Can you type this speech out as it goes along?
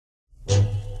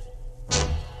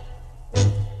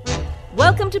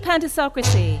Welcome to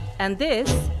Pantisocracy, and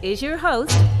this is your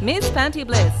host, Miss Panty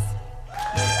Bliss.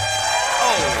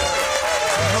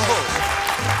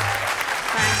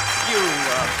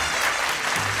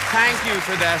 Thank you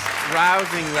for that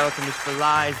rousing welcome which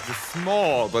belies the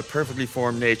small but perfectly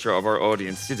formed nature of our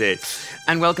audience today.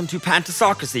 And welcome to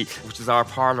Pantisocracy, which is our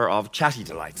parlour of chatty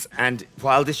delights. And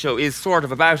while this show is sort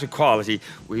of about equality,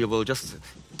 we will just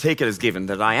take it as given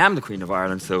that I am the Queen of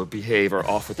Ireland, so behave or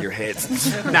off with your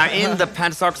heads. Now, in the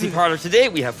Pantisocracy parlour today,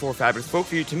 we have four fabulous folk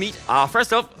for you to meet.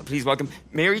 First up, please welcome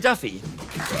Mary Duffy.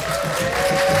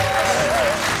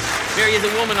 Mary is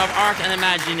a woman of art and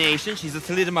imagination. She's a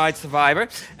thalidomide survivor,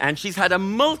 and she's had a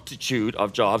multitude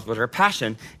of jobs, but her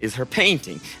passion is her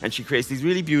painting. And she creates these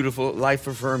really beautiful,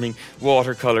 life-affirming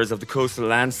watercolours of the coastal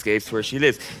landscapes where she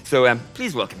lives. So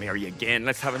please welcome Mary again.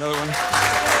 Let's have another one.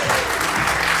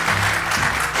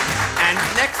 And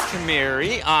next to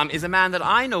Mary is a man that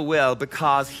I know well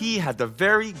because he had the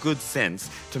very good sense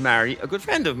to marry a good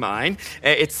friend of mine.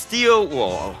 It's Steo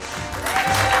Wall.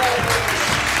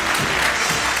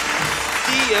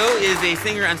 Steo is a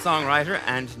singer and songwriter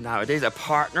and nowadays a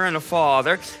partner and a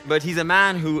father, but he's a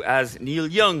man who, as Neil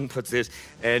Young puts it,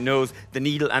 knows the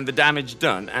needle and the damage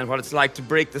done and what it's like to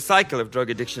break the cycle of drug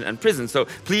addiction and prison. So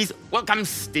please welcome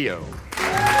Steo.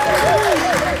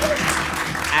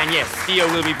 And yes,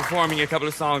 Steo will be performing a couple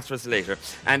of songs for us later.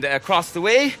 And across the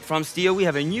way from Steo, we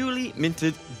have a newly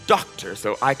minted doctor.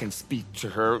 So I can speak to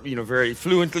her, very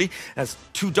fluently as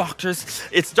two doctors.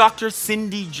 It's Dr.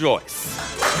 Sindy Joyce.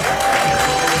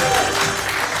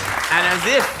 And as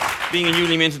if being a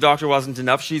newly minted doctor wasn't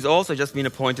enough, she's also just been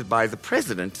appointed by the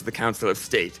President to the Council of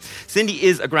State. Sindy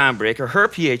is a groundbreaker. Her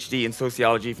PhD in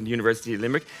sociology from the University of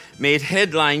Limerick made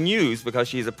headline news because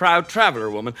she is a proud traveller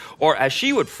woman, or as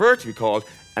she would prefer to be called,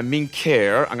 a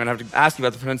minker. I'm going to have to ask you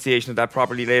about the pronunciation of that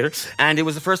properly later. And it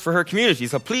was a first for her community.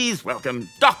 So please welcome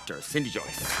Dr. Sindy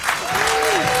Joyce.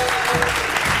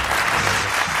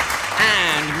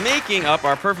 And making up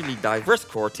our perfectly diverse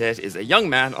quartet is a young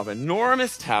man of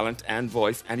enormous talent and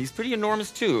voice. And he's pretty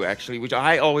enormous too, actually, which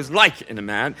I always like in a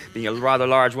man, being a rather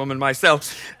large woman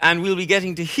myself. And we'll be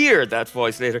getting to hear that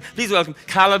voice later. Please welcome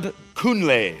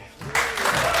Kunle.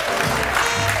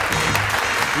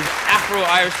 He's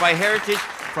Afro-Irish by heritage,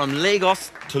 from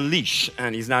Lagos to Laois,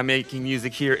 and he's now making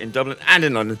music here in Dublin and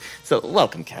in London. So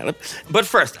welcome, Caleb. But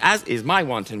first, as is my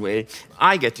wanton way,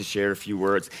 I get to share a few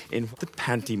words in the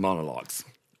Panty monologues.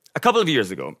 A couple of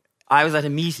years ago, I was at a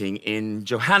meeting in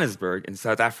Johannesburg in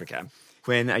South Africa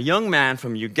when a young man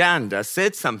from Uganda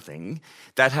said something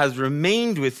that has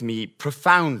remained with me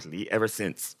profoundly ever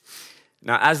since.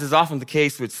 Now, as is often the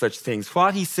case with such things,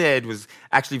 what he said was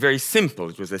actually very simple.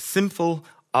 It was a simple,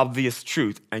 obvious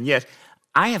truth, and yet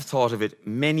I have thought of it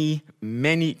many,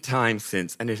 many times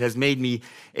since, and it has made me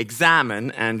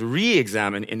examine and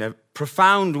re-examine in a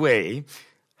profound way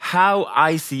how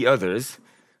I see others,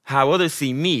 how others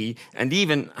see me, and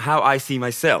even how I see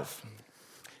myself.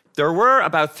 There were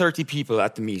about 30 people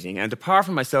at the meeting, and apart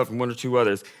from myself and one or two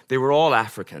others, they were all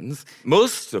Africans.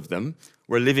 Most of them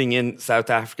were living in South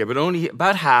Africa, but only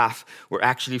about half were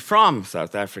actually from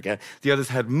South Africa. The others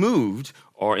had moved,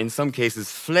 or in some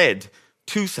cases fled,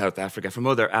 to South Africa from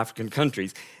other African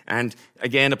countries. And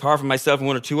again, apart from myself and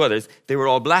one or two others, they were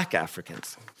all black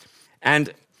Africans.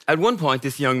 And at one point,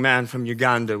 this young man from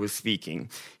Uganda was speaking.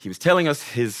 He was telling us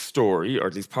his story, or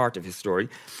at least part of his story.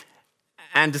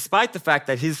 And despite the fact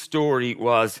that his story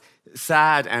was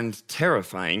sad and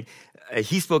terrifying,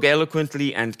 he spoke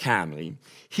eloquently and calmly.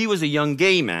 He was a young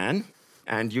gay man,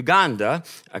 and Uganda,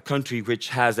 a country which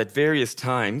has at various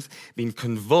times been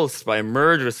convulsed by a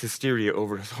murderous hysteria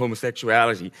over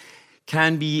homosexuality,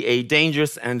 can be a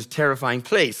dangerous and terrifying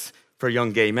place for a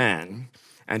young gay man.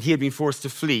 And he had been forced to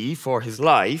flee for his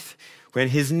life when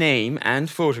his name and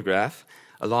photograph,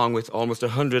 along with almost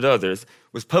 100 others,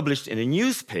 was published in a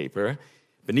newspaper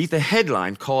beneath a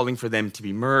headline calling for them to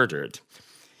be murdered,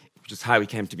 which is how he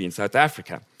came to be in South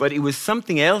Africa. But it was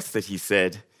something else that he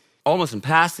said, almost in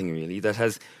passing really, that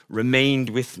has remained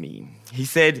with me. He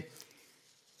said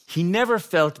he never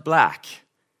felt black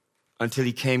until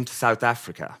he came to South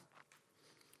Africa.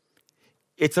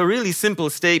 It's a really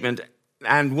simple statement,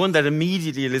 and one that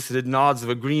immediately elicited nods of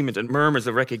agreement and murmurs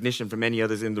of recognition from many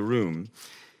others in the room.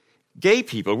 Gay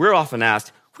people, we're often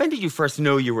asked, when did you first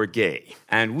know you were gay?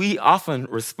 And we often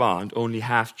respond, only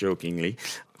half-jokingly,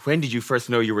 when did you first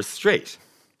know you were straight?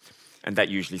 And that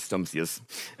usually stumps us.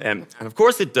 And of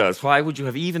course it does. Why would you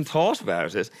have even thought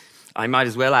about it? I might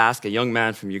as well ask a young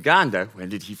man from Uganda, when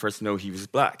did he first know he was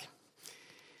black?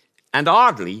 And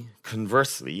oddly,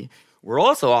 conversely, we're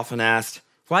also often asked,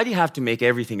 why do you have to make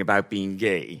everything about being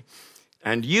gay?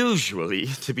 And usually,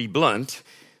 to be blunt,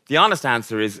 the honest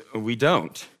answer is we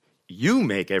don't. You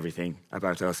make everything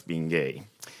about us being gay.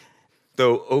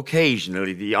 Though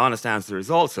occasionally the honest answer is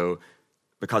also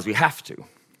because we have to.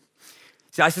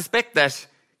 See, I suspect that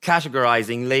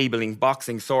categorizing, labeling,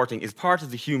 boxing, sorting is part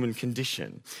of the human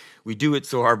condition. We do it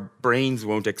so our brains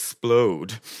won't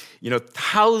explode.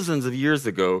 Thousands of years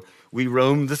ago, we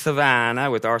roamed the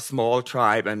savannah with our small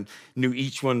tribe and knew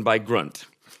each one by grunt.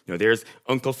 There's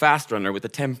Uncle Fast Runner with a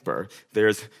temper.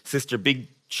 There's Sister Big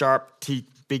Sharp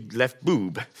Teeth, Big Left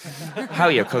Boob. How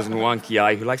ya, Cousin Wonky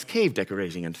Eye, who likes cave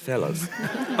decorating and fellas.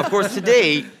 Of course,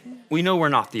 today, we know we're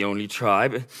not the only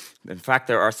tribe. In fact,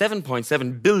 there are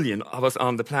 7.7 billion of us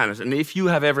on the planet. And if you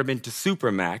have ever been to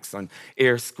Supermax on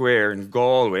Eyre Square in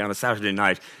Galway on a Saturday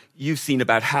night, you've seen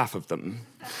about half of them.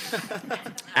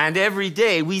 And every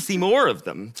day we see more of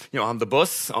them. On the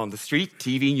bus, on the street,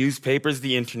 TV, newspapers,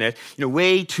 the internet.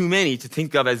 Way too many to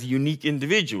think of as unique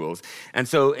individuals. And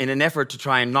so in an effort to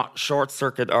try and not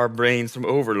short-circuit our brains from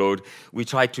overload, we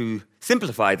try to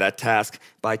simplify that task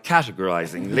by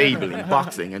categorizing, labeling,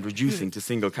 boxing, and reducing to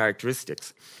single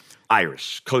characteristics.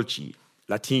 Irish, Culchi,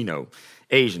 Latino,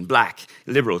 Asian, black,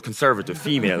 liberal, conservative,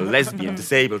 female, lesbian,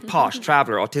 disabled, posh,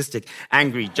 traveller, autistic,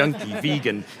 angry, junkie,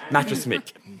 vegan, mattress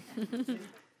Mick.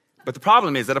 But the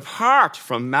problem is that apart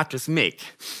from mattress Mick,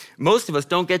 most of us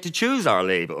don't get to choose our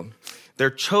label. They're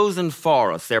chosen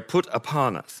for us. They're put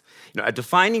upon us. A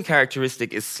defining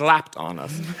characteristic is slapped on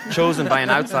us, chosen by an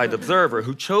outside observer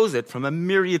who chose it from a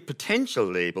myriad potential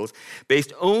labels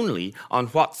based only on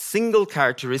what single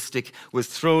characteristic was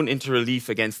thrown into relief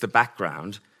against the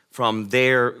background from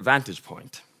their vantage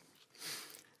point.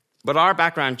 But our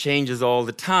background changes all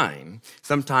the time.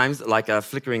 Sometimes, like a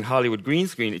flickering Hollywood green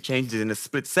screen, it changes in a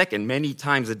split second, many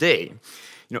times a day.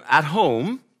 At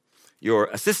home, you're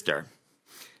a sister.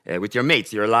 With your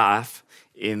mates, you're a laugh.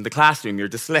 In the classroom, you're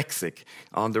dyslexic.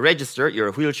 On the register, you're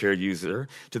a wheelchair user.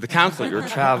 To the council, you're a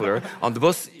traveller. On the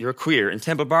bus, you're queer. In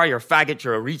Temple Bar, you're a faggot,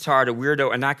 you're a retard, a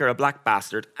weirdo, a knacker, a black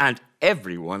bastard. And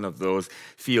every one of those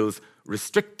feels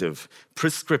restrictive,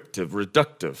 prescriptive,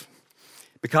 reductive.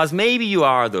 Because maybe you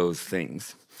are those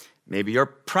things. Maybe you're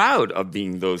proud of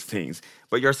being those things.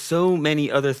 But you're so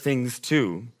many other things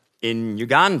too. In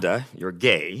Uganda, you're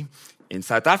gay. In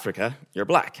South Africa, you're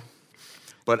black.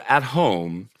 But at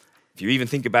home, if you even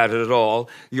think about it at all,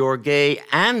 you're gay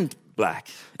and black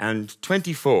and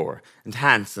 24 and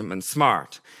handsome and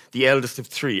smart, the eldest of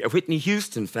three, a Whitney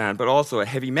Houston fan, but also a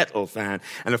heavy metal fan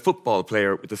and a football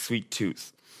player with a sweet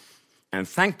tooth. And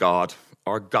thank God,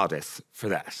 or goddess, for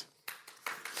that.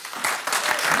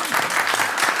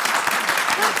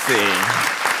 Let's see.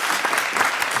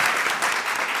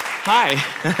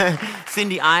 Hi.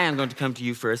 Sindy, I am going to come to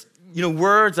you first.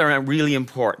 Words are really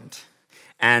important.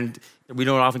 And we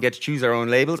don't often get to choose our own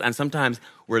labels, and sometimes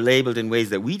we're labeled in ways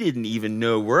that we didn't even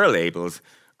know were labels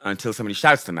until somebody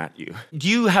shouts them at you. Do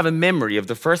you have a memory of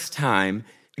the first time,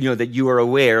 that you were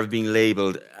aware of being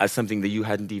labeled as something that you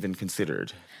hadn't even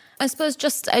considered? I suppose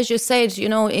just as you said,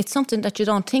 it's something that you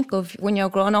don't think of when you're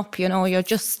growing up, you're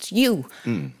just you.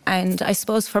 Mm. And I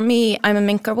suppose for me, I'm a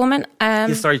Minker woman.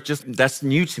 That's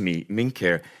new to me,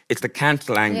 Minker. It's the Cant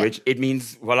language. Yeah. It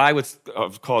means what I would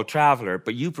call traveller,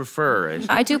 but you prefer it.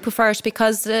 I do prefer it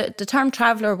because the term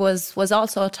traveller was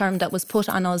also a term that was put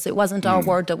on us. It wasn't our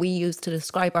word that we used to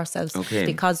describe ourselves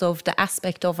because of the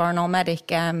aspect of our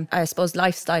nomadic,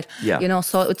 lifestyle. Yeah.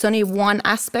 So it's only one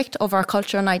aspect of our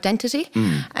culture and identity.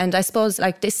 Mm. And I suppose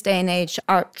like this day and age,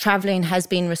 our travelling has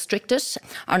been restricted.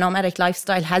 Our nomadic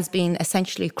lifestyle has been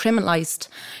essentially criminalised.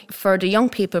 For the young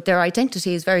people, their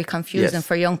identity is very confusing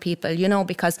for young people,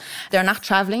 because they're not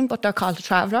travelling, but they're called a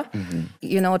traveller.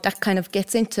 Mm-hmm. That kind of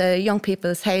gets into young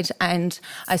people's head. And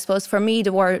I suppose for me,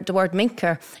 the word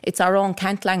Minker, it's our own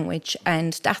Cant language.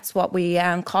 And that's what we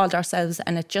called ourselves.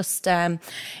 And it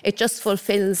just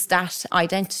fulfills that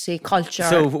identity, culture.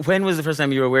 So when was the first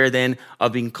time you were aware then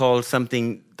of being called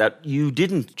something that you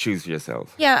didn't choose for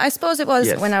yourself? Yeah, I suppose it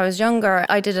was when I was younger.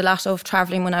 I did a lot of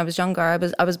travelling when I was younger.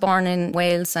 I was born in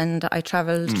Wales and I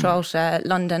travelled throughout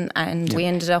London, and we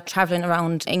ended up travelling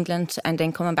around England and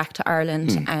then coming back to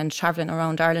Ireland and travelling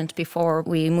around Ireland before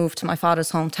we moved to my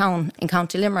father's hometown in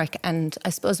County Limerick. And I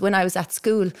suppose when I was at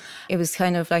school, it was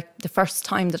kind of like the first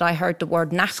time that I heard the word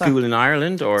knacker. School in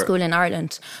Ireland? Or School in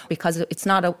Ireland, because it's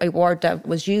not a word that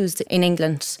was used in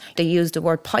England. They used the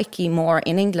word pikey more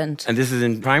in England. And this is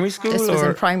in primary school? This was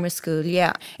in primary school,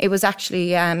 yeah. It was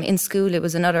actually in school, it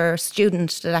was another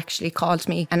student that actually called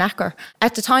me an knacker.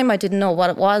 At the time, I didn't know what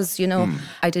it was, you know.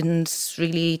 I didn't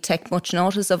really take much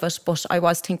notice of it, but I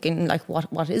was thinking, like,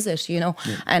 what is it, you know?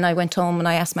 Yeah. And I went home and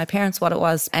I asked my parents what it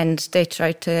was, and they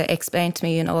tried to explain to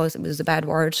me, you know, it was a bad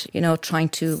word, you know, trying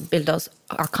to build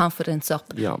our confidence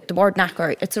up. Yeah. The word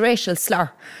knacker, it's a racial slur,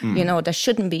 you know, that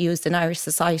shouldn't be used in Irish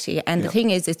society. And the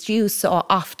thing is, it's used so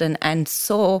often and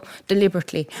so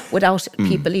deliberately without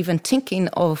people even thinking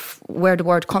of where the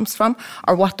word comes from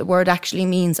or what the word actually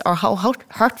means or how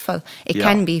hurtful it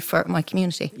can be for my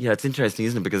community. Yeah, it's interesting,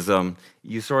 isn't it? Because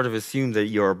you sort of assume that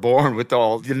you're born with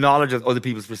all the knowledge of other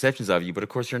people's perceptions of you, but of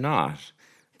course you're not.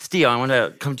 Steo, I want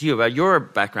to come to you about your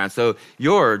background. So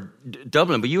you're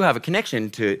Dublin, but you have a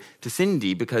connection to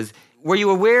Sindy because were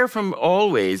you aware from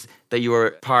always that you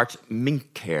were part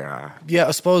Minker? Yeah,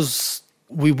 I suppose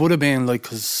we would have been, like,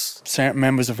 because certain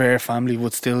members of our family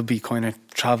would still be kind of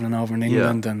travelling over in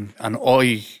England, and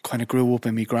I kind of grew up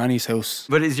in my granny's house.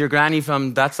 But is your granny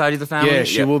from that side of the family? Yeah,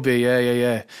 she would be,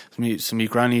 yeah. So my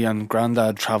granny and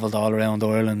granddad travelled all around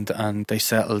Ireland, and they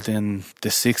settled in the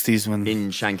 60s when...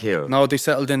 In Shankill? No, they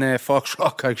settled in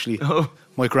Foxrock, actually. Oh.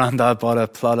 My granddad bought a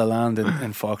plot of land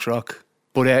in Foxrock.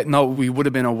 But no, we would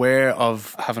have been aware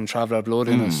of having traveller blood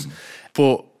in us.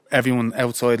 But everyone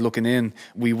outside looking in,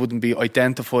 we wouldn't be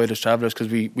identified as travellers because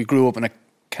we grew up in a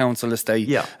council estate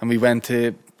and we went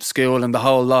to school and the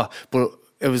whole lot. But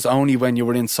it was only when you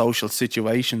were in social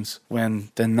situations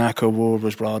when the knacker word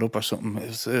was brought up or something. It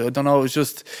was, I don't know, it was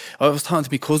just... I was talking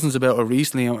to my cousins about it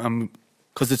recently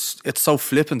because it's so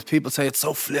flippant. People say it's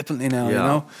so flippantly now, you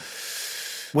know.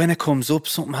 When it comes up,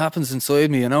 something happens inside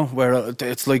me, you know, where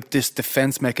it's like this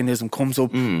defence mechanism comes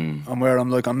up and where I'm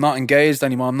like, I'm not engaged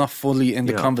anymore, I'm not fully in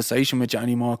the conversation with you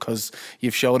anymore because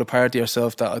you've showed a part of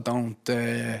yourself that I don't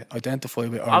identify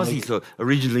with. Obviously, so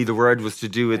originally the word was to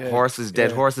do with horses,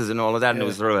 dead horses and all of that, and it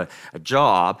was sort of a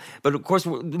job. But of course,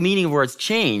 the meaning of words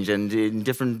change and in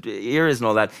different eras and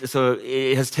all that. So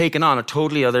it has taken on a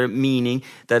totally other meaning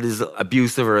that is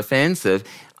abusive or offensive.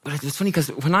 But it's funny because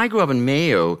when I grew up in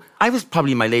Mayo, I was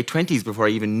probably in my late 20s before I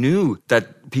even knew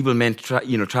that people meant,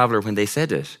 traveller when they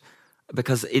said it.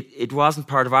 Because it wasn't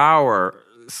part of our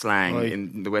slang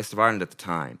in the west of Ireland at the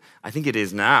time. I think it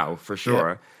is now, for sure.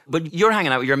 Yeah. But you're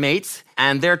hanging out with your mates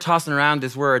and they're tossing around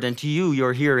this word and to you,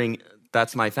 you're hearing,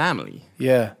 that's my family.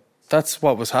 Yeah, that's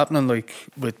what was happening, like,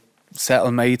 with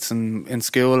settled mates and in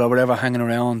school or whatever hanging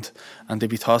around and they'd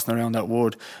be tossing around that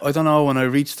word. I don't know, when I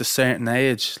reached a certain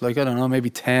age, like, I don't know, maybe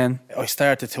 10, I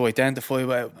started to identify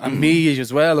with it. And me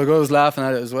as well, like, I was laughing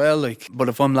at it as well, like, but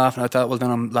if I'm laughing at that, well,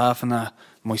 then I'm laughing at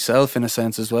myself in a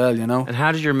sense as well, you know. And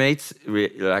how did your mates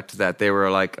react to that? They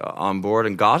were like on board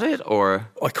and got it, or?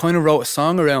 I kind of wrote a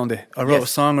song around it. I wrote a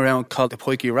song around called the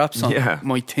Pikey Rap Song. Yeah.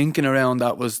 My thinking around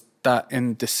that was that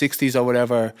in the 60s or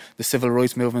whatever, the civil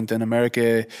rights movement in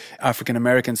America, African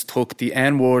Americans took the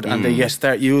N-word and they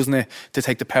start using it to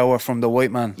take the power from the white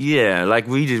man. Yeah, like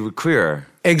we did with queer.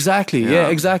 Exactly, yeah,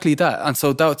 exactly that. And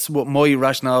so that's what my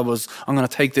rationale was. I'm going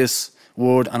to take this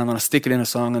word and I'm going to stick it in a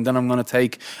song, and then I'm going to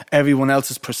take everyone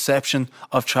else's perception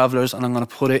of travellers and I'm going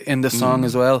to put it in the song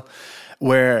as well.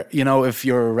 Where, you know, if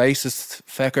you're a racist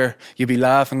fecker, you'd be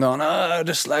laughing, going,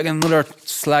 just another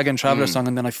slagging traveller song,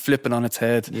 and then I flip it on its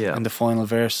head in the final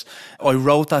verse. I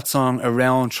wrote that song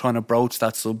around trying to broach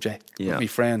that subject with my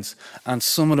friends, and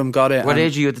some of them got it. What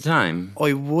age are you at the time?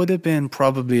 I would have been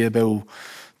probably about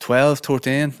 12,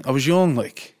 13. I was young,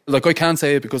 like I can't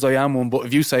say it because I am one, but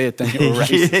if you say it, then you're a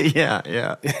racist.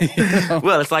 Yeah. You know?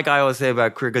 Well, it's like I always say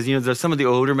about queer, because, you know, there's some of the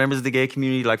older members of the gay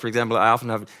community, like, for example, I often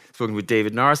have spoken with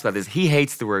David Norris about this. He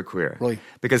hates the word queer. Right.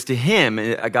 Because to him,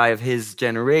 a guy of his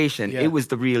generation, it was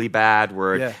the really bad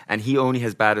word, and he only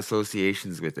has bad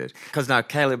associations with it. Because now,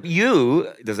 Caleb,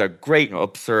 there's a great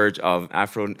upsurge of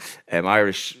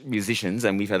Afro-Irish musicians,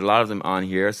 and we've had a lot of them on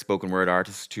here, spoken word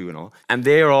artists too and all, and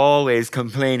they're always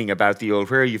complaining about the old,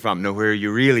 where are you from? No, where are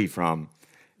you really from?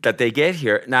 That they get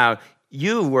here. Now,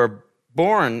 you were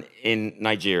born in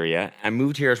Nigeria and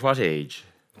moved here at what age?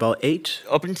 About 8.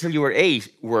 Up until you were 8,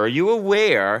 were you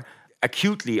aware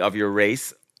acutely of your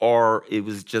race, or it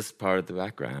was just part of the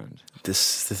background? This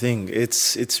is the thing.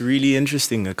 It's really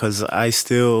interesting because I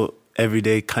still every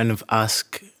day kind of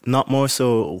ask, not more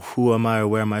so who am I or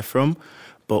where am I from,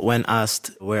 but when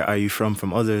asked where are you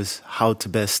from others, how to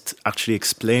best actually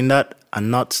explain that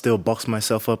and not still box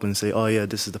myself up and say, oh yeah,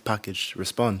 this is the package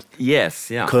respond.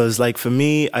 Yes, yeah. Because like for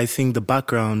me, I think the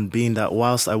background being that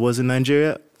whilst I was in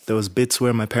Nigeria, there was bits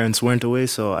where my parents weren't away,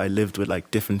 so I lived with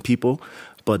like different people.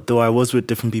 But though I was with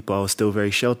different people, I was still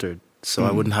very sheltered. So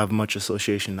I wouldn't have much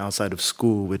association outside of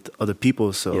school with other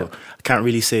people. So I can't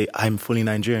really say I'm fully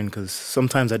Nigerian because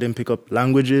sometimes I didn't pick up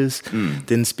languages,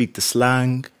 didn't speak the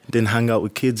slang, didn't hang out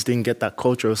with kids, didn't get that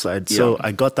cultural side. So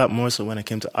I got that more so when I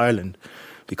came to Ireland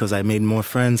because I made more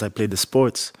friends, I played the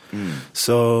sports.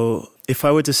 So if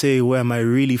I were to say where am I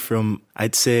really from,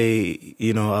 I'd say,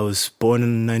 I was born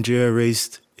in Nigeria,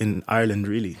 raised in Ireland,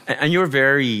 really. And you're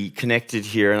very connected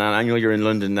here, and I know you're in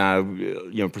London now,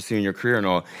 pursuing your career and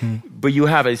all, but you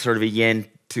have a sort of a yen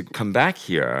to come back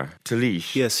here to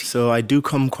Laois. Yes, so I do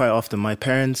come quite often. My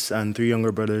parents and 3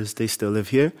 younger brothers, they still live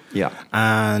here. Yeah.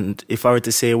 And if I were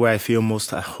to say where I feel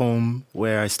most at home,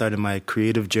 where I started my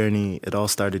creative journey, it all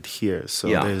started here. So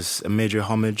there's a major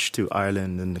homage to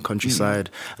Ireland and the countryside.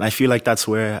 And I feel like that's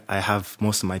where I have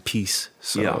most of my peace.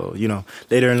 So,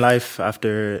 later in life,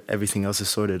 after everything else is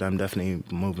sorted, I'm definitely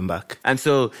moving back. And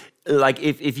so, like,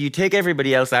 if you take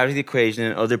everybody else out of the equation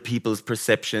and other people's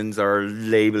perceptions or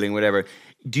labeling, whatever,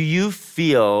 do you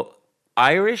feel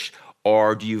Irish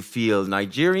or do you feel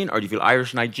Nigerian or do you feel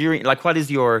Irish Nigerian? Like, what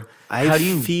is your... I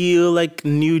feel like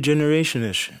new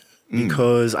generation-ish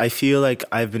because I feel like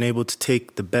I've been able to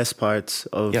take the best parts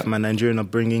of my Nigerian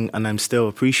upbringing and I'm still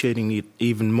appreciating it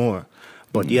even more.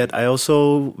 But yet I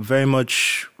also very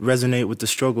much resonate with the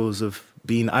struggles of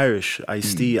being Irish. I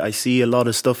see a lot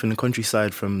of stuff in the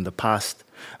countryside from the past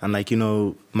and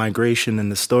migration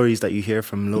and the stories that you hear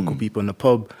from local people in the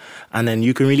pub. And then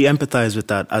you can really empathize with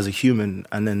that as a human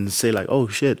and then say like, oh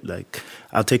shit, like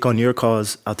I'll take on your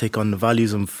cause, I'll take on the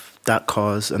values of that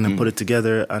cause and then put it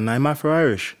together and I'm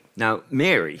Afro-Irish. Now,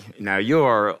 Mary,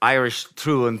 you're Irish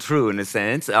through and through in a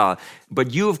sense,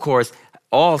 but you, of course,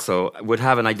 also would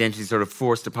have an identity sort of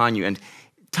forced upon you. And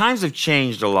times have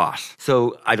changed a lot.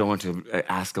 So I don't want to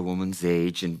ask a woman's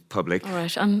age in public. All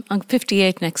right, I'm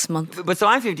 58 next month. But so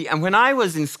I'm 50. And when I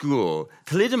was in school,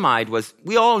 thalidomide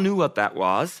we all knew what that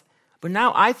was. But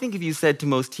now I think if you said to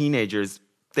most teenagers,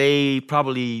 they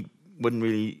probably wouldn't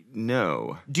really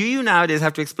know. Do you nowadays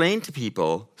have to explain to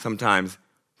people sometimes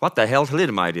what the hell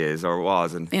thalidomide is or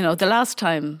was? And the last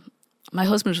time my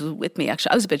husband was with me,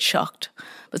 actually, I was a bit shocked.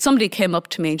 But somebody came up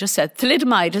to me and just said,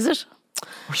 thalidomide, is it?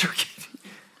 Are you kidding?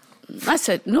 I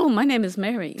said, no, my name is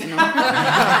Mary, But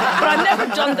I've never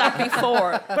done that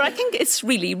before. But I think it's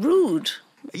really rude.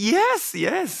 Yes.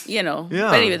 But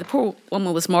anyway, the poor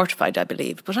woman was mortified, I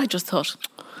believe. But I just thought,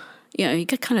 you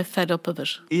get kind of fed up of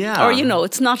it. Yeah. Or,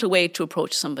 it's not a way to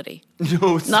approach somebody.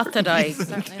 No, it's not that I...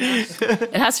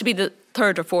 It has to be the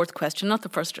third or fourth question, not the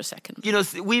first or second.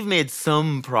 We've made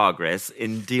some progress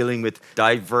in dealing with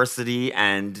diversity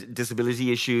and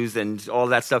disability issues and all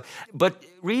that stuff. But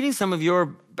reading some of your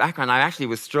background, I actually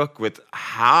was struck with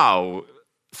how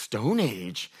Stone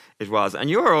Age it was. And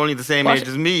you're only the same age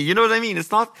as me. You know what I mean?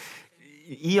 It's not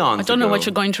eons I don't know ago. what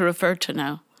you're going to refer to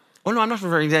now. Oh, no, I'm not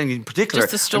referring to anything in particular.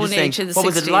 Just the Stone Age in the 60s. What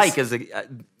was it like as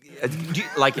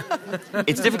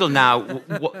it's difficult now.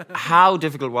 How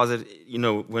difficult was it,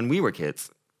 when we were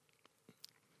kids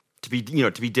to be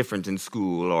different in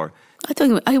school or? I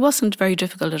think I wasn't very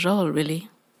difficult at all, really.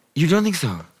 You don't think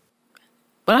so?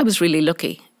 Well, I was really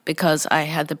lucky because I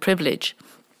had the privilege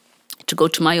to go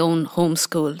to my own home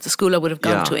school, the school I would have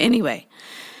gone to anyway.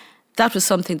 That was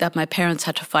something that my parents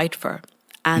had to fight for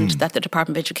and that the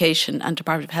Department of Education and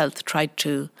Department of Health tried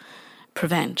to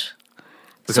prevent.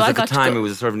 Because at the time it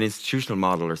was sort of an institutional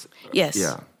model. Yes.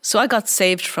 Yeah. So I got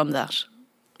saved from that,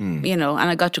 and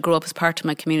I got to grow up as part of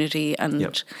my community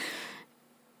and,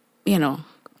 yeah.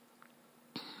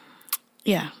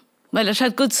 Well, it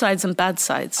had good sides and bad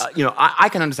sides. I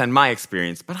can understand my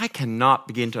experience, but I cannot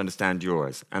begin to understand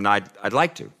yours, and I'd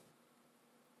like to.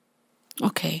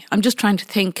 Okay, I'm just trying to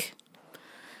think.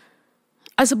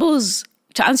 I suppose,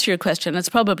 to answer your question, it's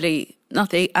probably not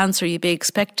the answer you'd be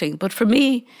expecting, but for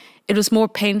me, it was more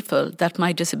painful that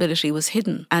my disability was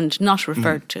hidden and not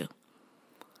referred to.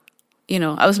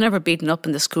 I was never beaten up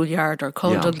in the schoolyard or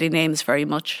called ugly names very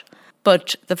much,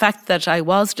 but the fact that I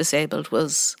was disabled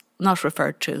was not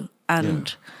referred to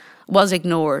and was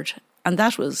ignored, and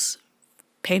that was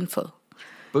painful.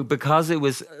 But because it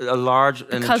was a large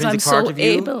and because intrinsic part of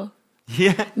you? I'm so able.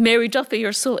 Yeah. Mary Duffy,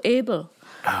 you're so able.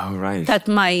 Oh, right. That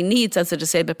my needs as a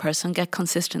disabled person get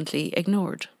consistently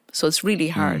ignored. So it's really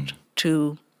hard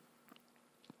to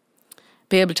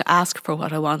be able to ask for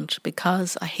what I want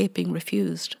because I hate being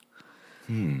refused.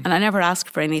 And I never ask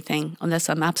for anything unless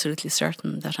I'm absolutely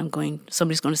certain that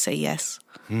somebody's going to say yes.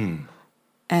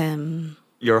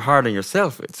 You're hard on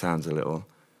yourself, it sounds a little.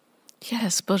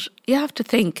 Yes, but you have to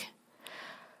think.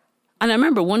 And I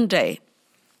remember one day,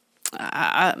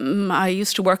 I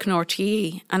used to work in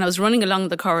RTE and I was running along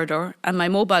the corridor and my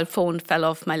mobile phone fell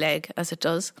off my leg, as it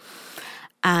does.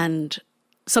 and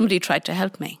somebody tried to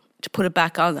help me to put it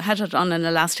back on. I had it on an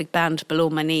elastic band below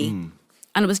my knee.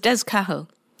 And it was Des Cahill.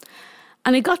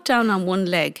 And he got down on one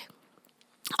leg,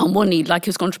 on one knee, like he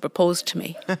was going to propose to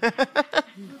me.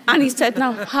 And he said,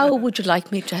 now, how would you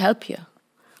like me to help you?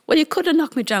 Well, you could have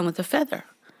knocked me down with a feather,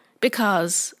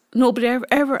 because nobody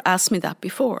ever asked me that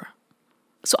before.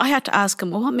 So I had to ask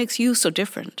him, well, what makes you so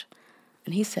different?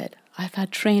 And he said, I've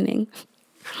had training.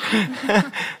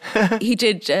 He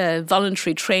did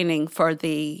voluntary training for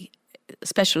the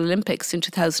Special Olympics in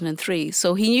 2003,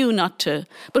 so he knew not to.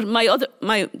 But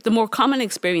the more common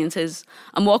experience is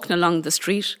I'm walking along the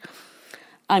street,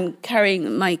 I'm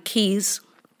carrying my keys,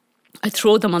 I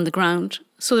throw them on the ground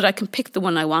so that I can pick the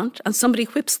one I want, and somebody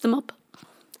whips them up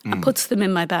and puts them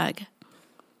in my bag.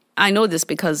 I know this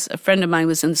because a friend of mine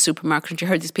was in the supermarket and she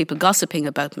heard these people gossiping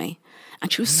about me,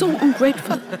 and she was so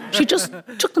ungrateful. She just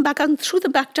took them back out and threw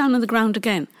them back down on the ground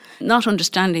again, not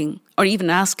understanding or even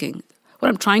asking. What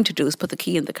I'm trying to do is put the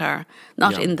key in the car,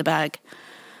 not in the bag.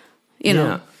 You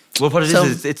know. Well, what it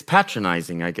is, it's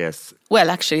patronising, I guess.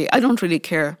 Well, actually, I don't really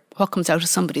care what comes out of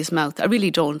somebody's mouth. I really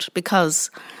don't,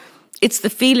 because it's the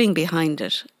feeling behind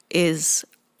it is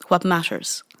what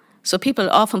matters. So people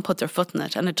often put their foot in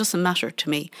it, and it doesn't matter to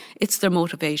me. It's their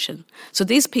motivation. So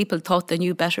these people thought they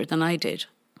knew better than I did.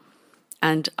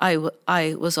 And I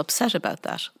was upset about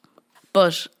that.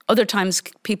 But other times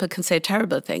people can say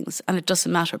terrible things, and it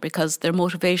doesn't matter because their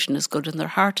motivation is good and their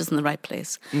heart is in the right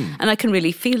place. And I can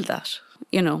really feel that,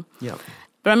 you know. Yeah.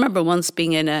 But I remember once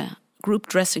being in a group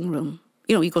dressing room.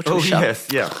 You know, you go to a shop. Yes,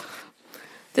 yeah.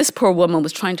 This poor woman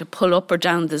was trying to pull up or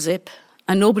down the zip,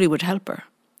 and nobody would help her.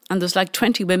 And there's like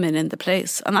 20 women in the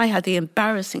place. And I had the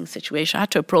embarrassing situation. I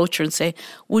had to approach her and say,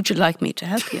 would you like me to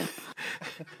help you?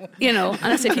 You know,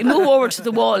 and I said, if you move over to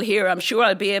the wall here, I'm sure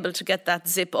I'll be able to get that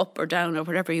zip up or down or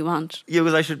whatever you want. Yeah,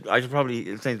 well, I should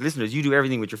probably say to listeners, you do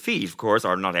everything with your feet, of course,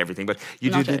 or not everything, but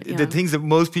you do the things that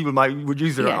most people would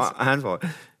use their hands for.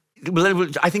 Well,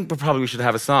 I think we should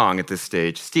have a song at this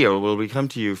stage. Steo, will we come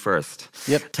to you first?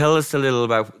 Yep. Tell us a little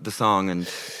about the song. And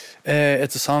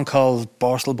it's a song called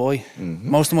Borstal Boy.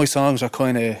 Most of my songs are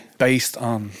kind of based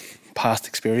on past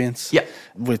experience,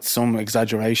 with some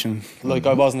exaggeration. Like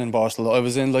I wasn't in Borstal, I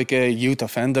was in like a youth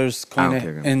offenders kind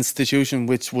of institution,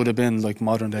 which would have been like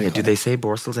modern day. Yeah, do they say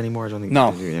Borstals anymore? I don't think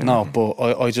no, but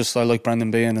I like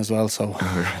Brendan Behan as well, so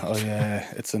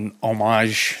it's an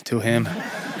homage to him.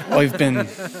 I've been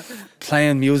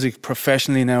playing music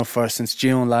professionally now since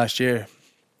June last year,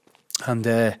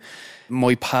 and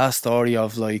my past story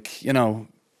of, like, you know,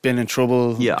 been in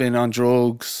trouble, been on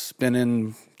drugs, been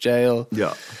in jail.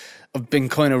 Yeah. I've been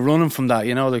kind of running from that,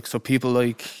 you know, like, so people,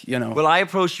 like, you know. Well, I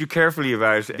approached you carefully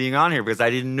about being on here because I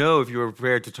didn't know if you were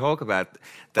prepared to talk about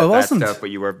that stuff, but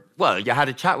you were, well, you had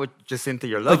a chat with Jacinta,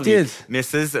 your lovely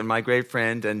missus, and my great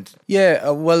friend, and...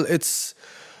 Yeah, well,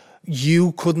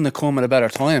 you couldn't have come at a better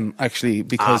time, actually,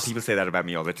 because... people say that about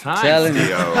me all the time,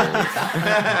 Steo.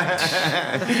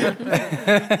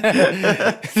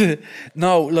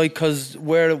 No, like, because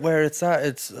where it's at,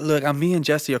 it's... Look, and me and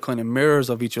Jessie are kind of mirrors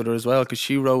of each other as well, because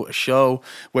she wrote a show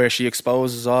where she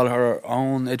exposes all her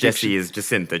own addiction. Jessie is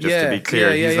Jacinta, just to be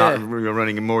clear. He's not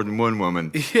running more than one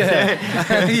woman.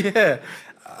 Yeah.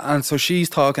 And so she's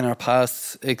talking her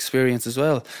past experience as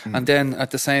well. And then at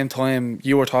the same time,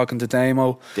 you were talking to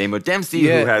Damo Dempsey,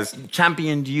 who has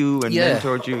championed you and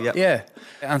mentored you. Yeah.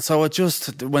 And so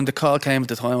when the call came at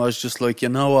the time, I was just like, you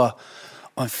know what?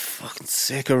 I'm fucking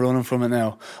sick of running from it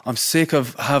now. I'm sick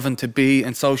of having to be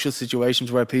in social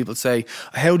situations where people say,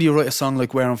 how do you write a song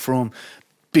like Where I'm From?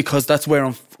 Because that's where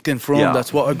I'm fucking from. Yeah.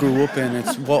 That's what I grew up in.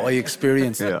 It's what I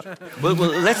experienced. Yeah. Well,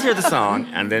 let's hear the song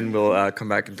and then we'll come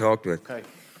back and talk to it. Okay.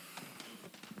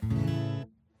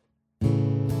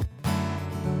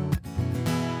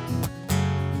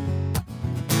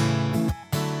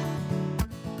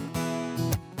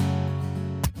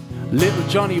 Little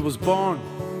Johnny was born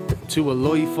to a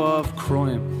life of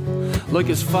crime. Like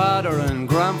his father and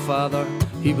grandfather,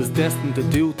 he was destined to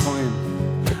do time.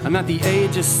 And at the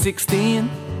age of 16,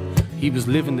 he was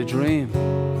living the dream.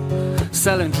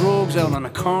 Selling drugs out on a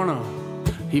corner,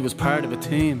 he was part of a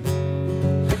team.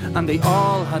 And they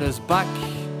all had his back,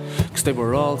 'cause they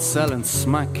were all selling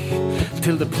smack.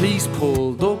 Till the police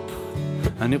pulled up,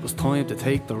 and it was time to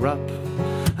take the rap.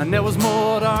 And there was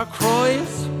murder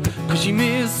cries, 'cause she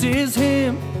misses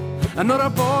him. Another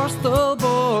Borstal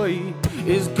boy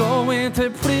is going to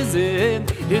prison.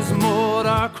 His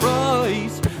mother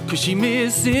cries, 'cause she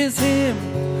misses him.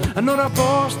 Another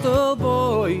Borstal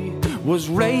boy was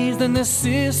raised in the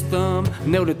system.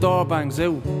 Now the door bangs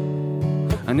out,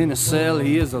 and in a cell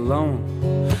he is alone.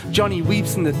 Johnny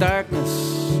weeps in the darkness,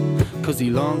 'cause he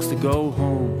longs to go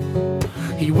home.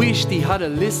 He wished he had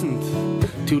listened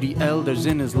to the elders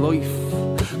in his life,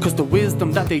 'cause the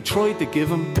wisdom that they tried to give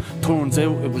him, turns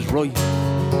out it was right.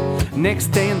 Next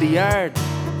day in the yard,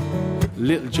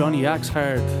 little Johnny acts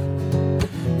hard,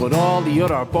 but all the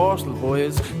other Borstal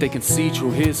boys, they can see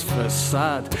through his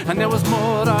facade. And there was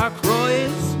mother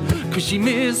cries, 'cause she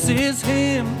misses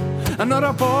him.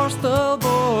 Another Borstal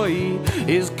boy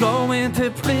is going to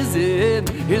prison.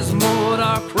 His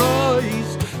mother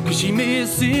cries, 'cause she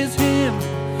misses him.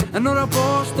 Another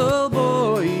Borstal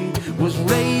boy was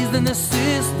raised in the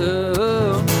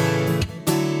system.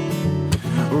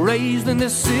 Raised in the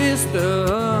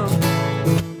system.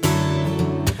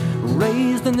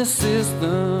 Raised in the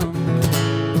system.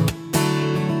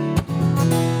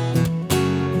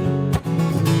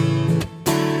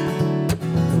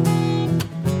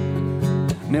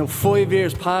 Now 5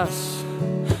 years pass,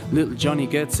 little Johnny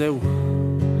gets out,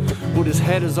 but his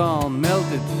head is all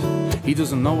melted. He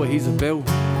doesn't know what he's about.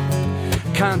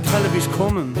 Can't tell if he's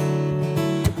coming,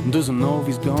 doesn't know if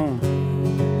he's going.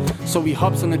 So he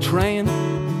hops on a train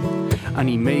and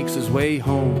he makes his way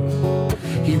home.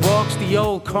 He walks the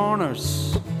old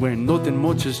corners where nothing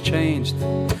much has changed,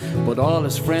 but all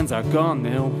his friends are gone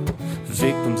now,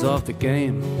 victims of the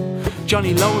game.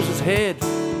 Johnny lowers his head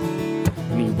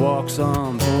and he walks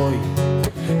on, boy.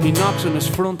 He knocks on his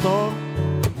front door,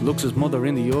 looks his mother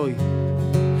in the eye.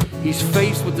 He's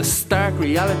faced with the stark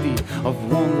reality of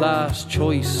one last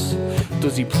choice.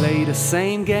 Does he play the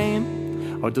same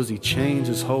game, or does he change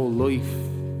his whole life?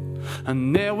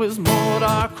 And now his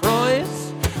mother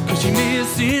cries, 'cause she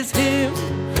misses him.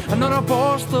 Another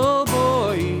Borstal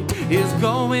boy is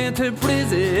going to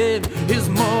prison. His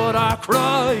mother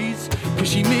cries, 'cause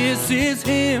she misses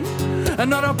him.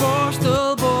 Another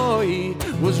Borstal boy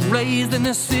was raised in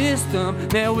the system.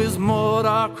 Now his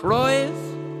mother cries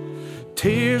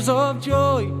tears of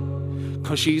joy,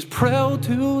 'cause she's proud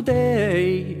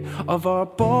today of our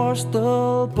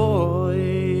Borstal boy.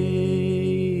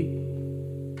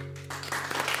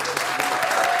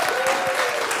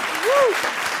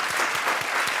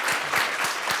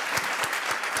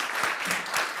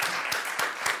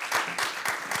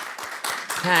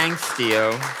 Thanks,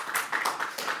 Steo.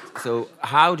 So,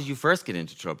 how did you first get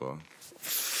into trouble?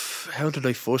 How did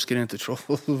I first get into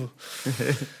trouble?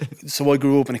 So I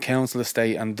grew up in a council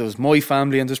estate, and there was my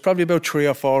family, and there's probably about 3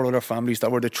 or 4 other families that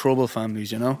were the trouble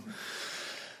families, you know?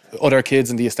 Other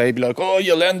kids in the estate be like, oh,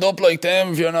 you'll end up like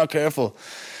them if you're not careful.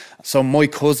 So my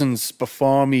cousins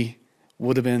before me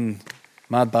would have been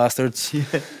mad bastards.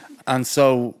 Yeah. And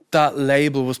so that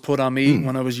label was put on me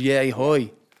when I was yay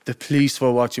high. The police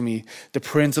were watching me. The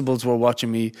principals were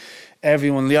watching me.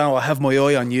 Everyone, I have my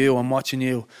eye on you. I'm watching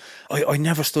you. I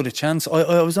never stood a chance.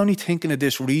 I was only thinking of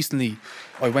this recently.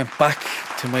 I went back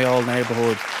to my old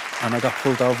neighbourhood and I got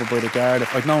pulled over by the guard.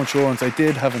 I'd no insurance. I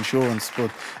did have insurance,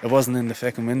 but it wasn't in the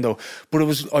fucking window. But I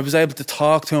was able to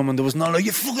talk to him, and there was none like,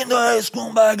 you fucking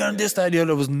scumbag, and this, that, the other.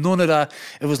 There was none of that.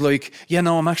 It was like, yeah,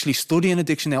 no, I'm actually studying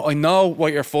addiction now. I know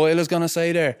what your file is going to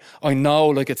say there. I know,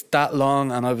 like, it's that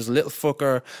long, and I was a little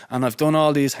fucker, and I've done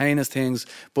all these heinous things,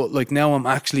 but like now I'm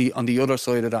actually on the other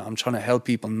side of that. I'm trying to help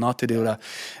people not to do that.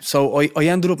 So I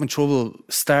ended up in trouble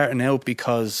starting out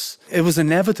because it was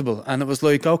inevitable, and it was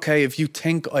like, okay, if you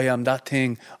think I am that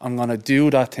thing, I'm going to do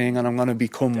that thing, and I'm going to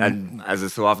become... And as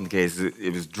is so often the case,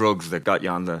 it was drugs that got you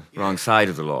on the wrong side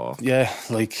of the law. Yeah,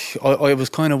 like, I was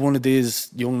kind of one of these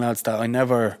young lads that I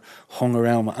never hung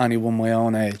around with anyone my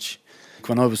own age.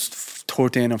 When I was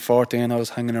 13 and 14, I was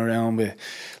hanging around with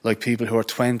like people who are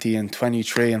 20 and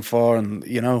 23 and 4, and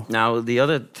you know. Now, the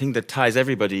other thing that ties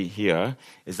everybody here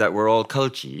is that we're all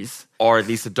culties, or at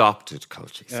least adopted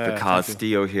culties, because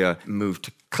Steo here moved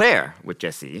to Clare with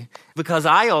Jesse. Because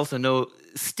I also know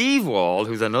Steve Wall,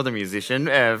 who's another musician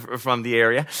from the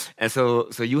area, and so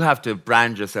you have to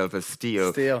brand yourself as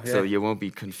Steo, so you won't be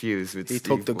confused with Steve. He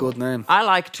took the good name. I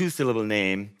like 2-syllable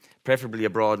name, preferably a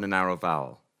broad and a narrow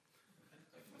vowel.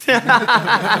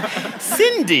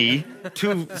 Sindy,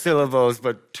 2 syllables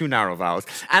but 2 narrow vowels.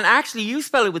 And actually you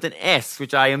spell it with an S,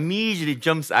 which immediately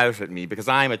jumps out at me because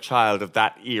I'm a child of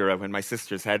that era when my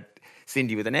sisters had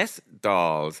Sindy with an S,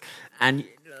 dolls. And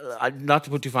not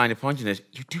to put too fine a point in it,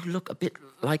 you do look a bit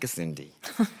like a Sindy.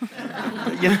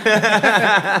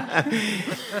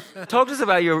 Talk to us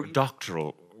about your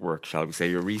doctoral work, shall we say,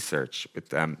 your research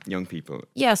with young people.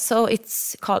 Yeah, so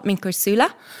it's called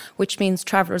Minkersula, which means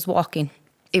travellers walking.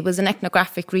 It was an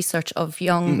ethnographic research of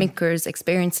young Minkers'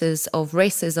 experiences of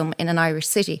racism in an Irish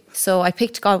city. So I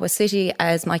picked Galway City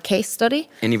as my case study.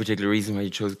 Any particular reason why you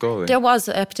chose Galway? There was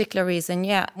a particular reason,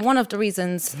 yeah. One of the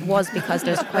reasons was because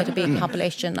there's quite a big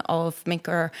population of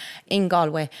Minker in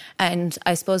Galway. And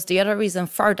I suppose the other reason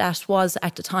for that was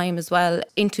at the time as well,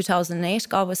 in 2008,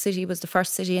 Galway City was the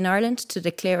first city in Ireland to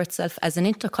declare itself as an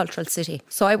intercultural city.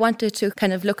 So I wanted to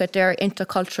kind of look at their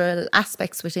intercultural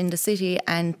aspects within the city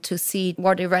and to see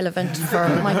were they relevant for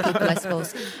my people, I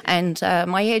suppose. And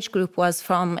my age group was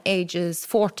from ages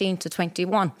 14 to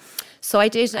 21. So I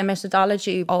did a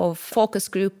methodology of focus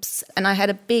groups, and I had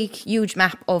a big, huge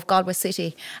map of Galway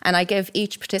City, and I gave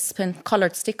each participant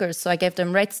coloured stickers. So I gave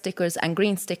them red stickers and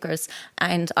green stickers,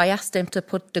 and I asked them to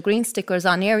put the green stickers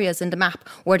on areas in the map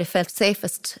where they felt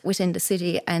safest within the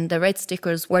city, and the red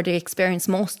stickers where they experienced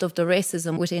most of the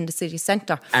racism within the city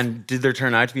centre. And did there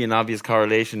turn out to be an obvious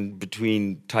correlation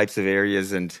between types of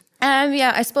areas and...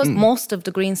 Yeah, I suppose most of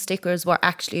the green stickers were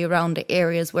actually around the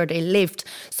areas where they lived.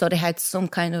 So they had some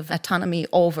kind of autonomy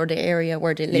over the area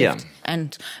where they lived. Yeah.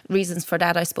 And reasons for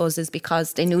that, I suppose, is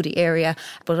because they knew the area,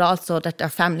 but also that their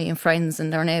family and friends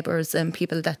and their neighbours and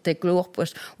people that they grew up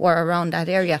with were around that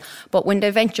area. But when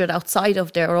they ventured outside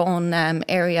of their own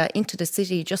area into the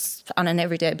city, just on an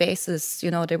everyday basis, you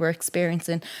know, they were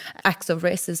experiencing acts of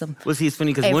racism. Well, see, it's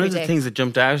funny because one of the things that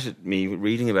jumped out at me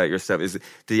reading about your stuff is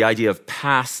the idea of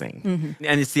passing. Mm-hmm.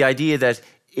 And it's the idea that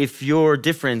if your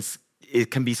difference,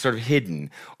 it can be sort of hidden,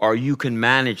 or you can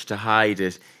manage to hide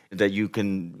it, that you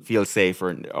can feel safe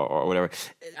or whatever.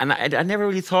 And I never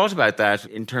really thought about that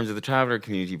in terms of the traveller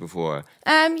community before.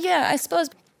 Yeah, I suppose...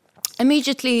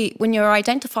 Immediately, when you're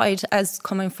identified as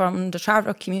coming from the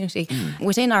traveller community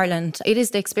within Ireland, it is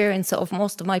the experience of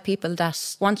most of my people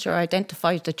that once you're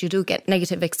identified that you do get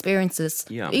negative experiences.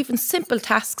 Yeah. Even simple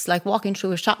tasks like walking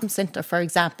through a shopping centre, for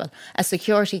example, a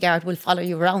security guard will follow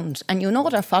you around, and you know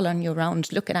they're following you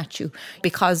around, looking at you,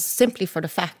 because simply for the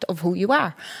fact of who you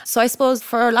are. So I suppose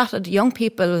for a lot of the young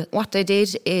people, what they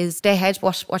did is they had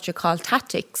what you call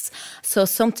tactics. So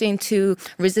something to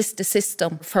resist the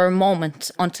system for a moment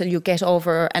until you get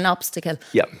over an obstacle.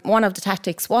 Yep. One of the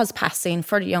tactics was passing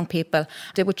for the young people.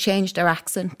 They would change their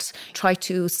accent, try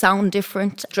to sound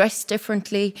different, dress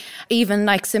differently, even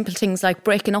like simple things like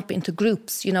breaking up into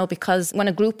groups, you know, because when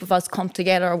a group of us come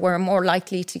together, we're more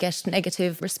likely to get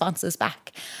negative responses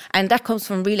back. And that comes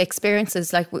from real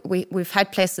experiences. Like we've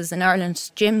had places in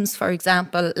Ireland, gyms, for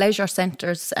example, leisure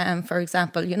centres, for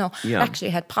example, you know, actually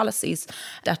had policies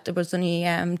that there was only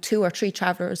 2 or 3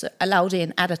 travellers allowed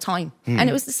in at a time. And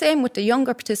it was the same with the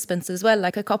younger participants as well.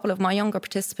 Like a couple of my younger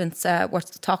participants were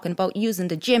talking about using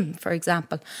the gym, for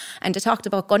example. And they talked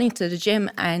about going into the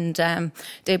gym and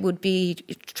they would be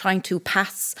trying to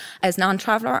pass as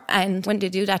non-traveller. And when they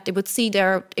do that, they would see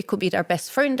it could be their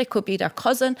best friend, it could be their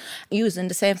cousin, using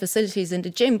the same facilities in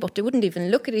the gym, but they wouldn't even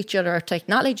look at each other or to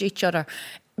acknowledge each other,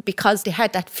 because they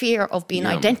had that fear of being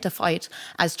identified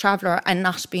as traveller and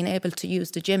not being able to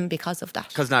use the gym because of that.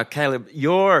 Because now, Caleb,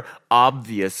 your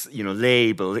obvious,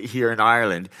 label here in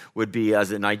Ireland would be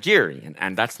as a Nigerian,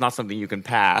 and that's not something you can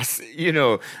pass.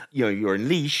 You're in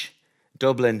Laois,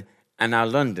 Dublin, and now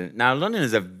London. Now, London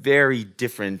is a very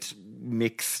different,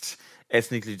 mixed,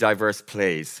 ethnically diverse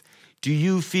place. Do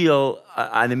you feel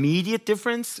an immediate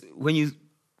difference when you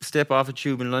step off a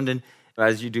tube in London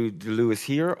as you do the Lewis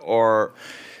here, or...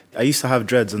 I used to have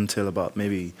dreads until about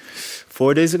maybe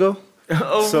 4 days ago.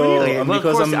 Oh, so, really? Well,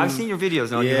 because of course, I've seen your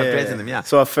videos now, and you have dreads in them, yeah.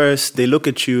 So at first, they look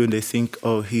at you and they think,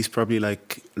 oh, he's probably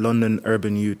like London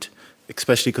urban youth,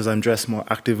 especially because I'm dressed more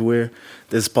active wear.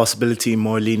 There's possibility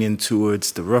more lenient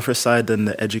towards the rougher side than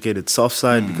the educated soft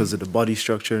side because of the body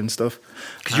structure and stuff.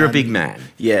 Because you're a big man.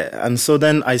 Yeah, and so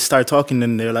then I start talking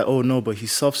and they're like, oh no, but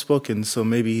he's soft-spoken, so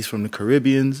maybe he's from the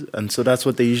Caribbean. And so that's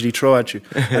what they usually throw at you.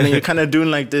 And then you're kind of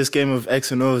doing like this game of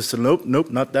X and O's. So nope,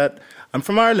 not that. I'm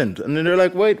from Ireland. And then they're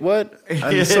like, wait, what?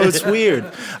 And so it's weird.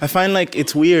 I find like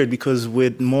it's weird because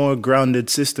with more grounded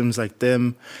systems like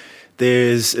them,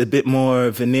 there's a bit more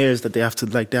veneers that they have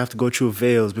to go through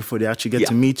veils before they actually get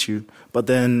to meet you. But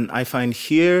then I find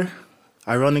here,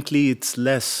 ironically, it's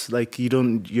less like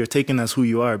you're taken as who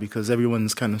you are because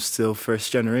everyone's kind of still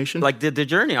first generation. Like the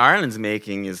journey Ireland's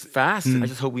making is fast. I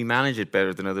just hope we manage it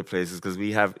better than other places because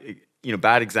we have,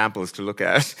 bad examples to look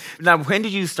at. Now, when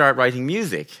did you start writing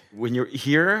music? When you're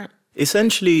here?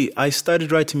 Essentially, I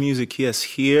started writing music,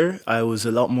 here. I was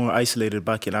a lot more isolated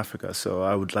back in Africa, so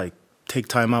I would take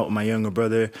time out with my younger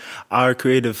brother. Our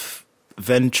creative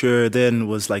venture then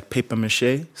was like paper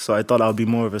mache, so I thought I'd be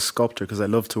more of a sculptor because I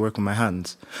love to work with my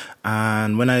hands.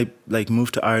 And when I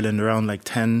moved to Ireland around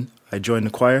 10, I joined the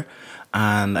choir,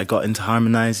 and I got into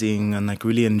harmonizing and like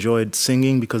really enjoyed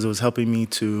singing because it was helping me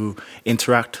to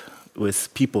interact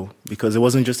with people, because it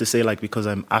wasn't just to say like because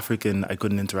I'm African I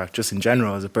couldn't interact. Just in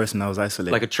general, as a person I was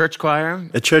isolated. Like a church choir?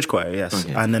 A church choir, yes.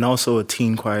 Okay. And then also a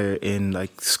teen choir in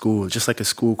like school, just like a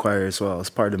school choir as well, as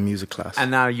part of music class.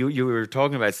 And now you were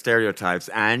talking about stereotypes,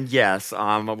 and yes,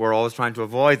 we're always trying to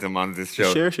avoid them on this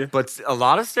show. Sure. But a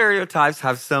lot of stereotypes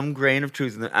have some grain of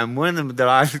truth in them, and one of them that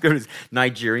I was going to is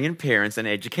Nigerian parents and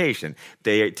education.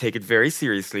 They take it very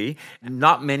seriously.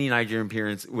 Not many Nigerian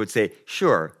parents would say,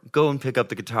 sure, go and pick up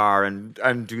the guitar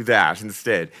and do that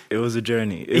instead. It was a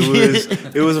journey.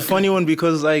 It was a funny one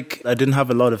because like I didn't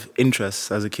have a lot of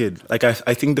interests as a kid. Like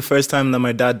I think the first time that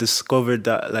my dad discovered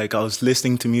that like I was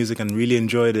listening to music and really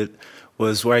enjoyed it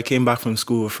was where I came back from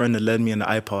school. A friend had led me an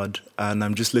iPod, and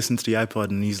I'm just listening to the iPod,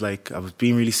 and he's like, I was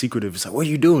being really secretive. He's like, what are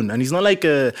you doing? And he's not like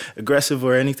aggressive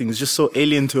or anything. It's just so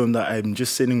alien to him that I'm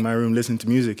just sitting in my room listening to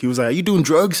music. He was like, are you doing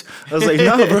drugs? I was like,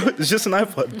 no, bro, it's just an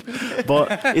iPod.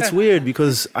 But it's weird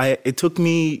because it took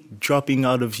me dropping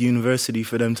out of university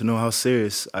for them to know how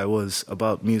serious I was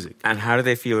about music. And how do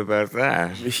they feel about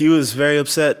that? He was very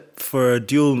upset for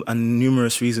dual and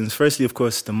numerous reasons. Firstly, of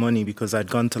course, the money, because I'd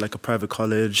gone to like a private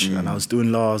college and I was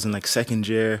doing laws in like second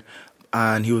year.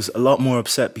 And he was a lot more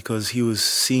upset because he was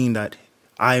seeing that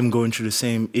I'm going through the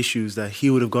same issues that he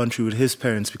would have gone through with his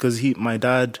parents, because my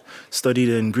dad studied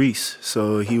in Greece.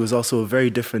 So he was also a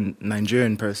very different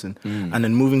Nigerian person. And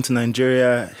then moving to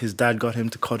Nigeria, his dad got him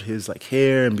to cut his like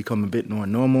hair and become a bit more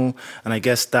normal. And I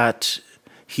guess that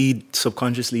he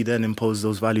subconsciously then imposed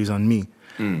those values on me.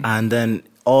 And then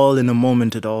all in a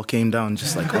moment, it all came down,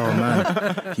 just like, oh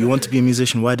man, you want to be a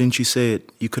musician, why didn't you say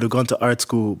it? You could have gone to art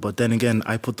school, but then again,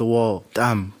 I put the wall.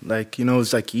 Damn, like, you know,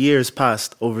 it's like years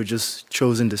passed over just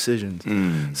chosen decisions.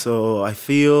 So I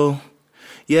feel,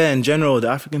 yeah, in general, the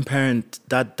African parent,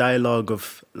 that dialogue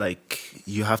of like,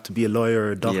 you have to be a lawyer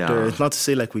or a doctor, it's not to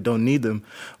say like we don't need them,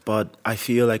 but I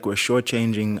feel like we're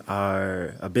shortchanging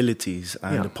our abilities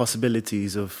and the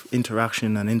possibilities of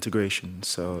interaction and integration.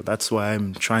 So that's why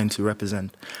I'm trying to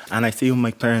represent. And I feel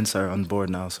my parents are on board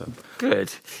now. So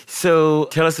good. So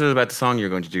tell us a little about the song you're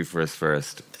going to do for us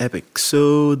first. Epic.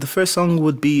 So the first song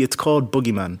would be, it's called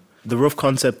Boogeyman. The rough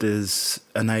concept is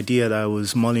an idea that I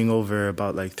was mulling over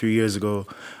about like 3 years ago.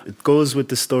 It goes with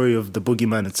the story of the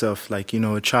boogeyman itself. Like, you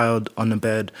know, a child on a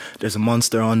bed, there's a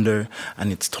monster under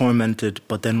and it's tormented.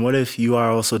 But then what if you are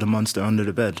also the monster under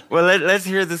the bed? Well, let's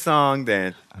hear the song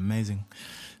then. Amazing.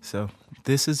 So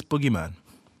this is Boogeyman.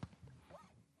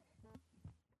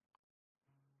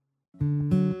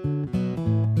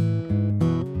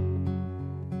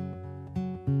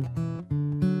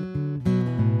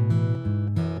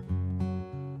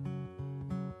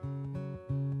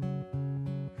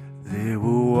 They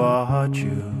will watch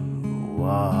you.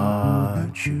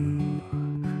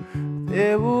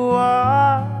 They will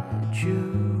watch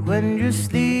you when you're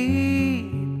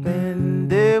sleeping.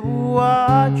 They will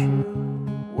watch you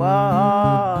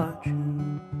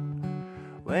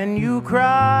when you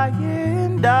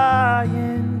crying,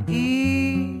 dying,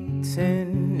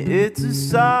 eating. It's a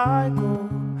cycle.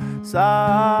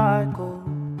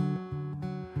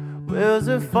 Wheels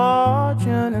of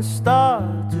fortune a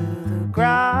start to the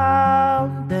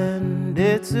ground, and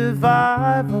it's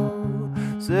survival.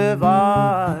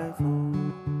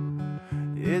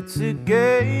 It's a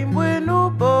game with no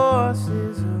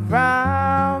bosses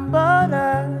around, but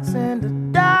us and the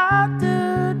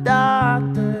doctor,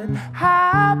 it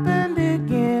happened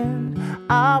again.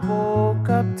 I woke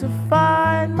up to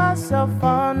find myself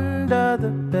under the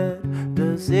bed.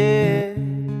 Does it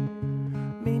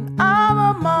mean I'm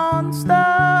a monster,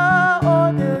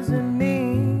 or does it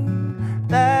mean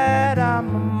that I'm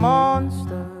a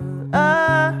monster?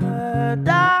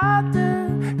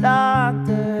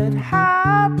 Doctor, it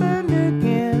happened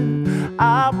again.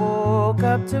 I woke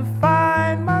up to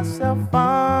find myself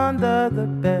under the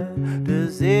bed.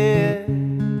 Does it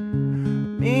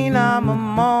mean I'm a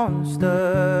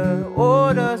monster,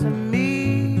 or does it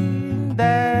mean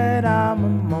that I'm a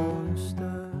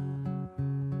monster?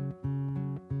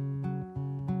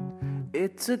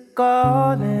 It's a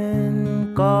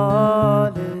calling,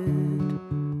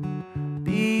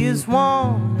 be as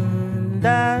one and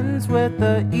dance with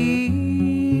the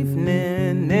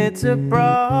evening. It's a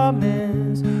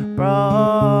promise.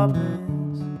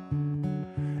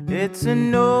 It's a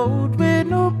note with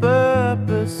no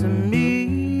purpose or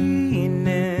meaning,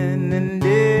 and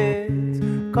it's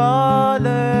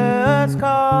colors,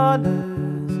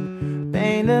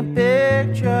 paint a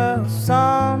picture of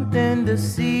something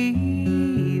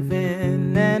deceiving,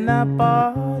 and I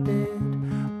bought it.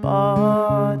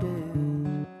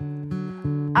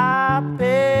 I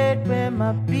paid with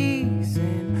my peace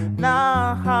and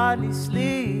now I hardly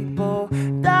sleep. Oh,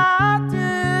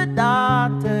 doctor,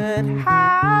 doctor, it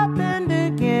happened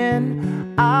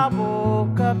again. I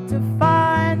woke up to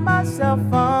find myself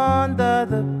under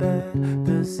the bed.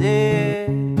 Does it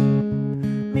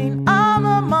mean I'm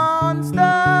a monster,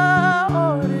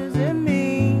 or does it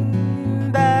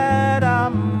mean that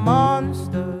I'm a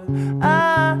monster?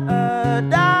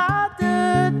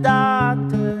 Doctor,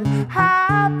 doctor, it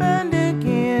happened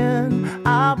again.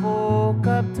 I woke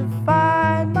up to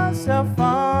find myself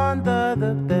under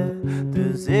the bed.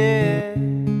 Does it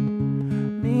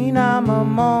mean I'm a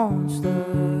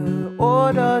monster,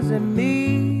 or does it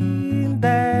mean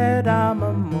that I'm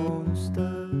a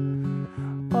monster?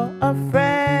 Or a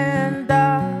friend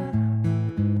died,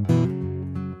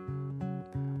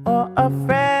 or a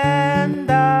friend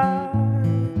died,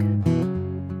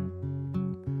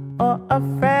 or a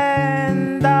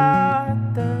friend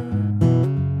died,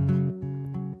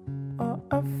 or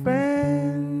a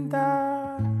friend died.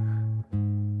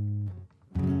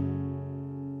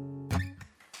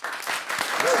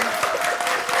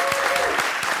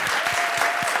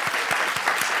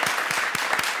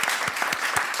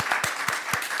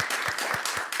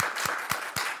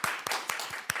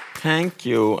 Thank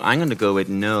you. I'm going to go with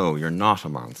no, you're not a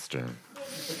monster.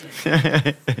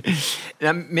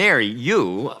 Now, Mary,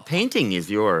 painting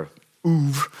is your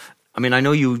oeuvre. I mean, I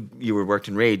know you were worked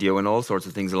in radio and all sorts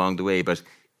of things along the way, but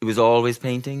it was always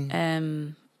painting?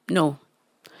 No.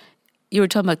 You were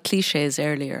talking about cliches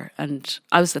earlier, and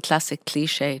I was the classic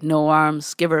cliche, no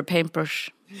arms, give her a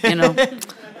paintbrush, you know.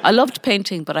 I loved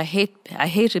painting, but I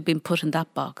hated being put in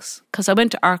that box, because I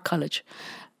went to art college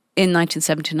in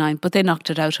 1979, but they knocked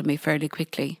it out of me fairly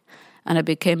quickly. And I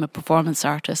became a performance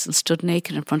artist and stood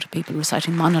naked in front of people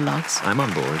reciting monologues. I'm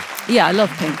on board. Yeah, I love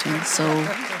painting, so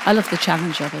I love the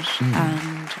challenge of it.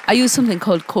 And I use something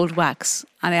called cold wax,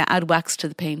 and I add wax to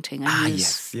the painting.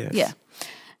 Yes. Yeah.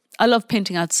 I love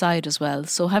painting outside as well,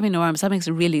 so having no arms, that makes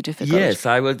it really difficult. Yes,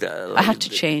 I would... I had to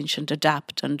change and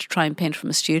adapt and try and paint from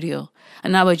a studio.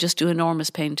 And now I just do enormous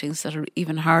paintings that are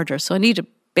even harder, so I need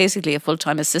basically a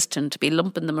full-time assistant to be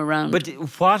lumping them around. But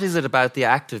what is it about the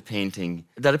act of painting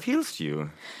that appeals to you?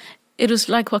 It was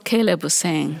like what Caleb was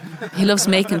saying. He loves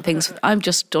making things. I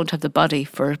just don't have the body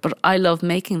for it, but I love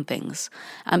making things.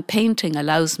 And painting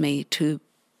allows me to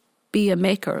be a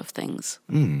maker of things.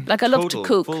 Like I love to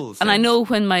cook. And I know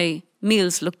when my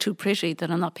meals look too pretty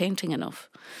that I'm not painting enough.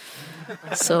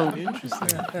 So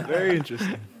Interesting. Very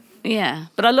interesting. Yeah,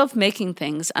 but I love making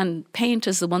things, and paint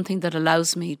is the one thing that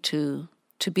allows me to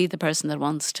be the person that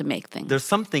wants to make things. There's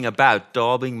something about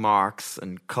daubing marks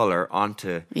and colour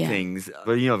onto things,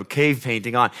 but cave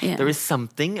painting on. Yeah. There is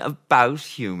something about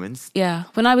humans. Yeah,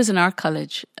 when I was in art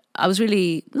college, I was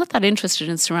really not that interested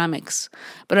in ceramics,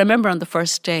 but I remember on the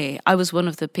first day, I was one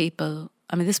of the people,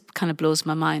 I mean, this kind of blows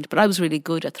my mind, but I was really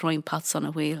good at throwing pots on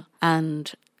a wheel,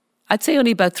 and I'd say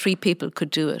only about 3 people could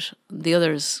do it. The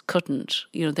others couldn't.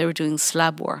 They were doing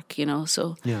slab work,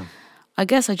 so... Yeah. I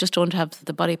guess I just don't have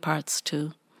the body parts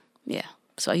to,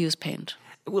 so I use paint.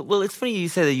 Well, it's funny you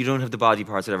say that you don't have the body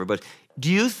parts or whatever, but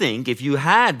do you think if you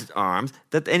had arms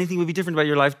that anything would be different about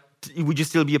your life? Would you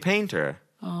still be a painter?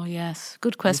 Oh, yes.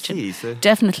 Good question. You see, so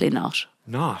definitely not.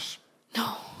 Not?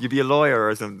 No. You'd be a lawyer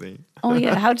or something. Oh,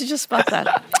 yeah. How did you spot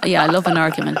that? Yeah, I love an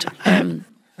argument.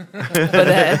 But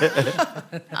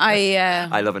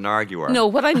I love an arguer. No,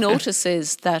 what I notice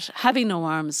is that having no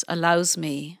arms allows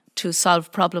me to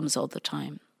solve problems all the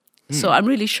time. So I'm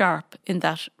really sharp in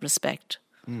that respect.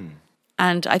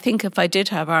 And I think if I did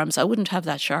have arms, I wouldn't have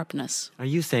that sharpness. Are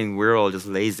you saying we're all just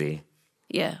lazy?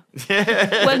 Yeah.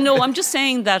 Well, no, I'm just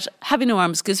saying that having no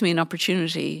arms gives me an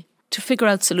opportunity to figure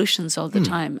out solutions all the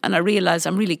time. And I realise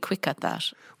I'm really quick at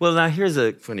that. Well, now here's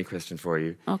a funny question for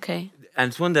you. Okay. And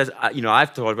it's one that,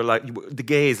 I've thought about, like, the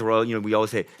gays are all, we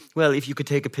always say, well, if you could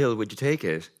take a pill, would you take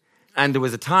it? And there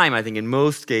was a time, I think, in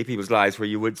most gay people's lives where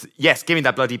you would, yes, give me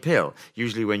that bloody pill.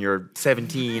 Usually when you're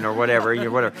 17 or whatever,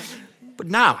 But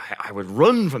now I would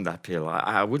run from that pill.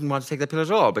 I wouldn't want to take that pill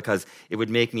at all because it would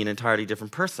make me an entirely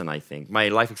different person, I think. My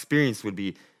life experience would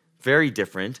be very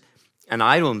different. And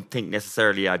I don't think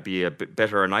necessarily I'd be a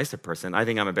better or nicer person. I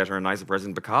think I'm a better or nicer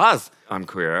person because I'm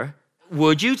queer.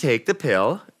 Would you take the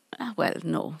pill? Well,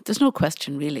 no. There's no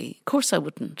question, really. Of course I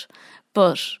wouldn't.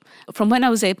 But from when I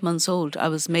was 8 months old, I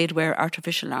was made wear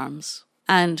artificial arms.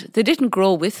 And they didn't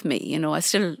grow with me, I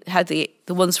still had the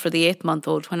ones for the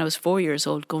 8-month-old when I was 4 years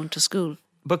old going to school.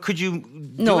 But could you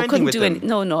do no, I anything couldn't with do them?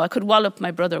 any. No, I could wallop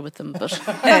my brother with them. But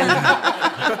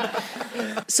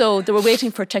so they were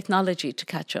waiting for technology to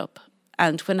catch up.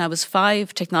 And when I was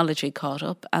 5, technology caught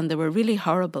up and they were really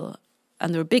horrible.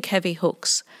 and there were big heavy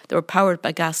hooks that were powered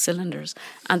by gas cylinders,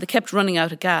 and they kept running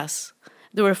out of gas.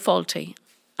 They were faulty.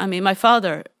 I mean, my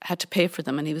father had to pay for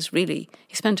them, and he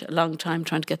spent a long time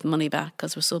trying to get the money back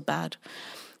because they were so bad.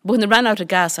 But when they ran out of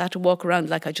gas, I had to walk around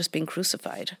like I'd just been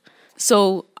crucified.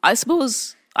 So I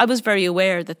suppose I was very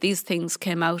aware that these things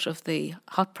came out of the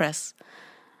hot press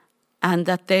and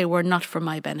that they were not for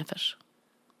my benefit.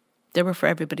 They were for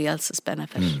everybody else's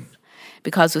benefit.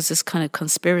 Because it was this kind of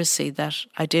conspiracy that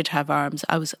I did have arms.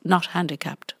 I was not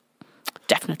handicapped.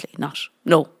 Definitely not.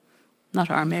 No, not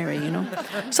our Mary,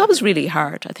 So it was really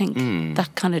hard, I think,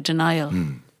 that kind of denial.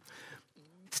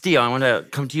 Steo, I want to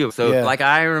come to you. So,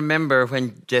 I remember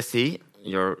when Jessie,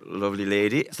 your lovely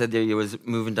lady, said that you was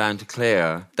moving down to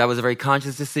Clare. That was a very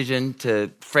conscious decision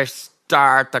to fresh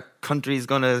start, the country's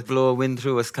going to blow a wind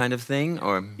through us kind of thing?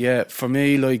 Or yeah, for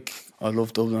me, I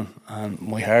love Dublin and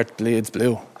my heart bleeds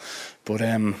blue. But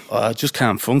I just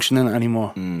can't function in it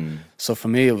anymore. So for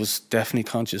me, it was definitely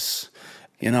conscious.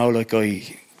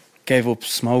 I gave up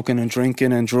smoking and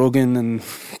drinking and drugging and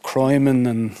criming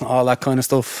and all that kind of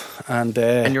stuff. And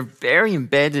you're very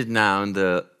embedded now in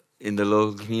the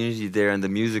local community there and the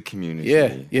music community.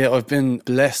 Yeah, I've been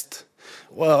blessed.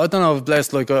 Well, I don't know if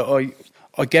blessed.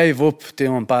 I gave up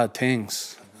doing bad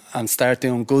things and started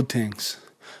doing good things.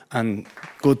 And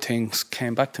good things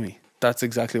came back to me. That's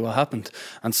exactly what happened.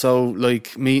 And so,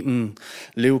 meeting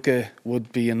Luca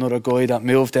would be another guy that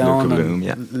moved down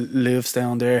and lives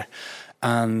down there.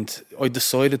 And I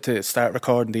decided to start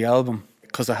recording the album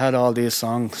because I had all these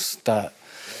songs that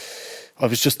I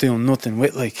was just doing nothing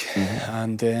with,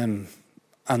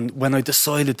 And when I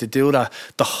decided to do that,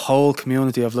 the whole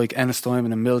community of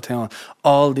Ennistimon and Milltown,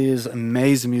 all these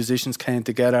amazing musicians came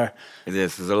together.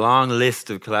 There's a long list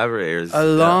of collaborators. A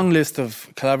long list of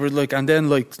collaborators, and then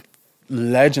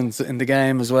legends in the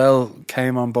game as well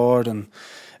came on board, and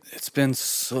it's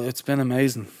been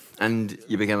amazing. And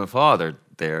you became a father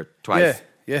there twice.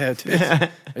 Yeah, I did.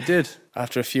 I did.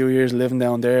 After a few years living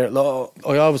down there,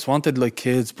 I always wanted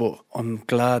kids, but I'm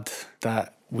glad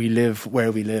that we live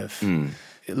where we live.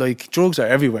 Drugs are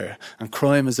everywhere and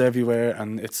crime is everywhere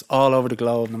and it's all over the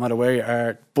globe, no matter where you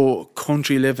are. But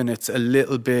country living, it's a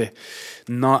little bit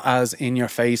not as in your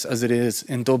face as it is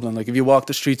in Dublin. If you walk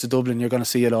the streets of Dublin, you're going to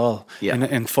see it all. Yeah.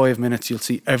 In 5 minutes, you'll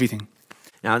see everything.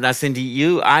 Now,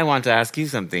 Sindy, I want to ask you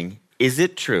something. Is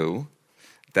it true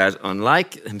that,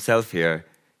 unlike himself here,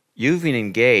 you've been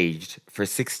engaged for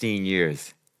 16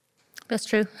 years? That's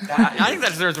true. I think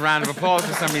that deserves a round of applause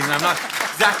for some reason. I'm not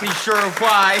exactly sure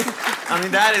why. I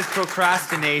mean, that is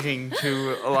procrastinating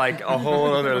to a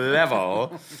whole other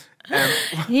level.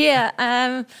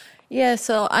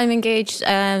 So I'm engaged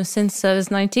since I was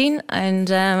 19,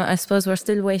 and I suppose we're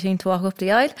still waiting to walk up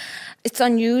the aisle. It's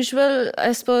unusual,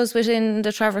 I suppose, within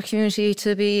the traveller community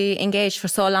to be engaged for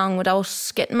so long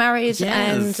without getting married.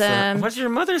 Yes. And what did your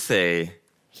mother say?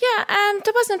 Yeah,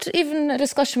 there wasn't even a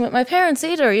discussion with my parents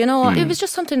either, It was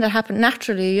just something that happened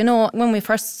naturally, When we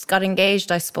first got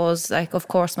engaged, I suppose, of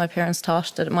course, my parents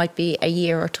thought that it might be a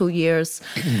year or 2 years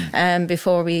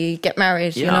before we get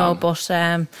married, But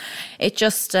it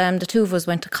just, the two of us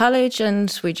went to college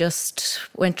and we just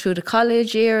went through the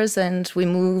college years and we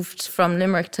moved from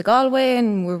Limerick to Galway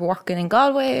and we were working in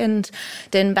Galway and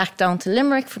then back down to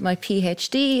Limerick for my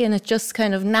PhD, and it just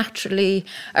kind of naturally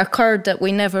occurred that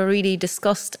we never really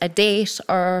discussed a date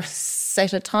or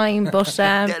set a time, but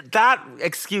that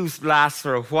excuse lasts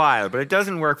for a while, but it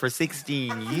doesn't work for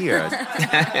 16 years.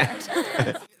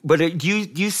 But do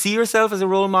you see yourself as a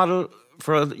role model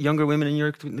for younger women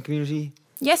in the community?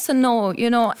 Yes and no,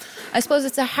 I suppose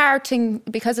it's a hard thing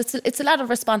because it's a lot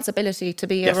of responsibility to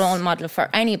be a role model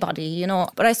for anybody,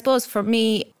 But I suppose for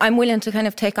me, I'm willing to kind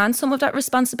of take on some of that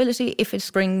responsibility if it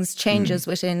brings changes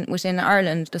within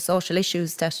Ireland, the social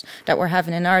issues that we're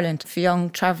having in Ireland for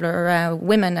young traveller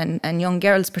women and young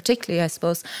girls particularly, I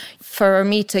suppose, for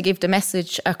me to give the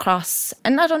message across,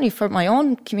 and not only for my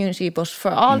own community, but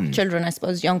for all children, I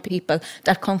suppose, young people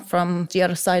that come from the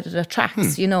other side of the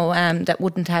tracks, that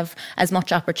wouldn't have as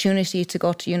much opportunity to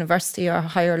go to university or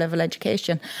higher level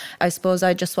education. I suppose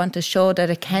I just want to show that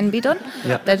it can be done,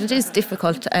 that it is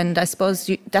difficult, and I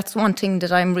suppose that's one thing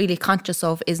that I'm really conscious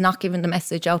of, is not giving the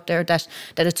message out there that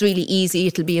it's really easy,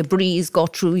 it'll be a breeze, go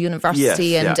through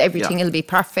university and everything will be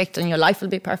perfect and your life will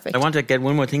be perfect. I want to get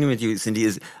one more thing with you, Sindy,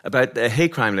 is about the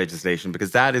hate crime legislation,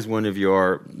 because that is one of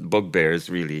your bugbears,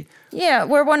 really. Yeah,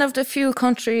 we're one of the few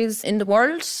countries in the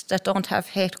world that don't have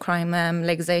hate crime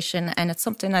legislation, and it's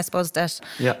something, I suppose, that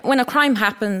when a crime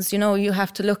happens, you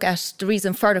have to look at the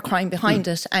reason for the crime behind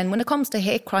it. And when it comes to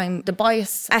hate crime, the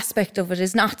bias aspect of it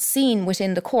is not seen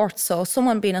within the court. So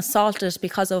someone being assaulted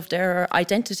because of their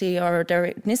identity or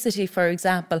their ethnicity, for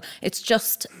example, it's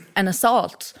just an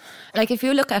assault. Like if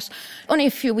you look at only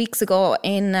a few weeks ago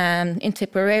in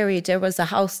Tipperary, there was a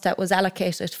house that was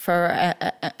allocated for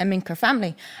a Minker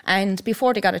family, and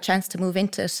before they got a chance to move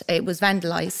into it, it was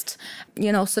vandalised.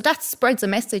 So that spreads a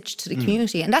message to the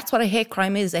community, and that's what a hate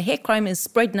crime is. A hate crime is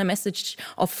spreading a message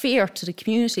of fear to the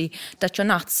community that you're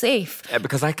not safe.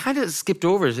 Because I kind of skipped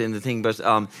over it in the thing, but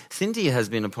Sindy has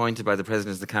been appointed by the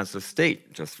President of the Council of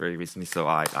State just very recently, so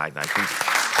I think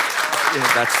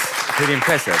that's pretty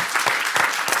impressive.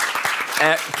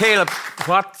 Caleb,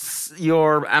 what's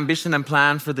your ambition and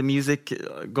plan for the music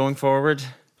going forward?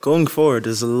 Going forward,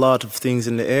 there's a lot of things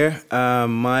in the air.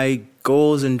 My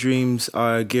goals and dreams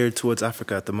are geared towards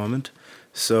Africa at the moment.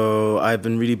 So I've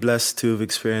been really blessed to have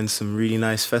experienced some really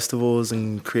nice festivals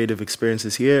and creative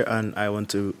experiences here, and I want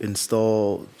to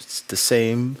install the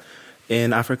same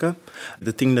in Africa.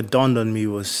 The thing that dawned on me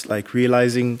was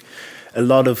realizing a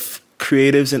lot of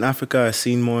creatives in Africa are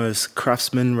seen more as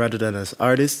craftsmen rather than as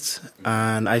artists,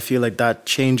 and I feel like that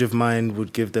change of mind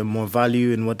would give them more value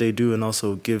in what they do and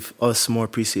also give us more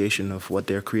appreciation of what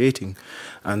they're creating.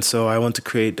 And so I want to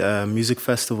create a music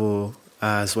festival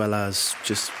as well as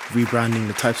just rebranding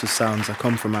the types of sounds that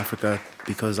come from Africa,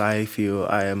 because I feel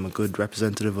I am a good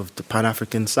representative of the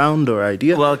Pan-African sound or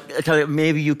idea. Well,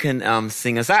 maybe you can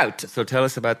sing us out. So tell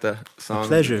us about the song. A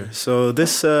pleasure. So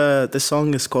this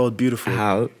song is called Beautiful.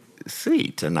 How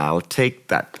sweet, and I'll take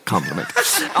that compliment.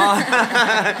 So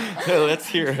let's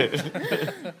hear it.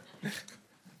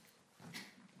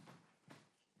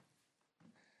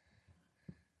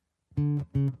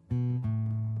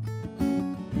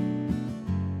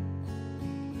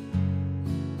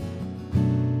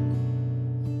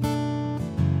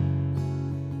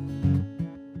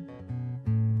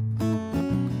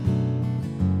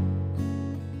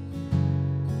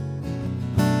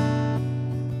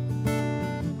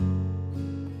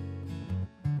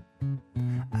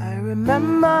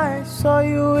 Remember I saw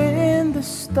you in the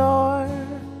store.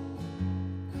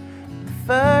 The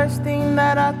first thing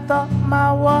that I thought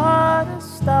my water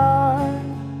star.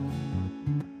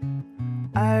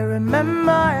 I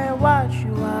remember I watched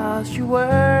you whilst you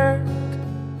worked,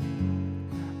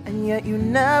 and yet you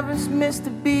never missed a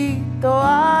beat, though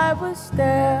I was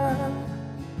there.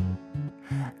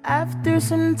 After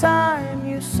some time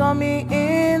you saw me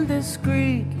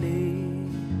indiscreetly,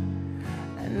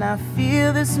 and I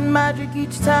feel this magic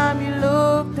each time you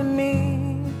looked at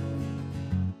me.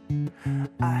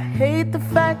 I hate the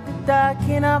fact that I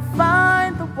cannot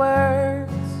find the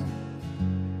words,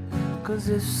 'cause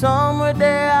if somewhere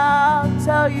there I'll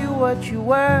tell you what you're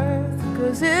worth.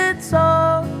 'Cause it's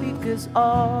all because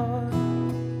all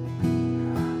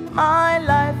my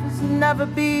life has never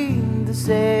been the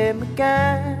same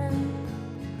again.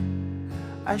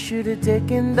 I should have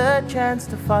taken the chance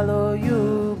to follow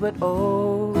you, but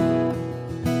oh,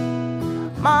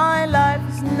 my life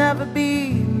has never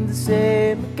been the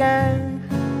same again.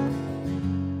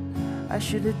 I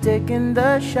should have taken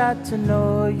the shot to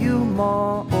know you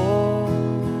more. Oh,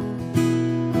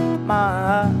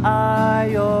 my,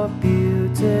 you're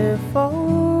beautiful.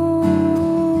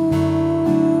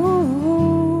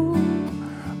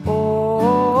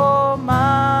 Oh,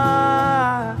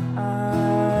 my,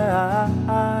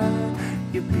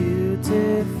 you're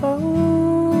beautiful.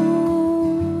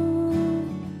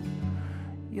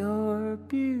 You're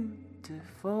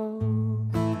beautiful.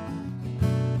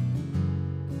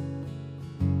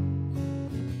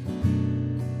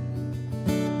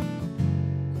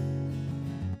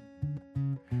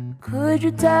 Could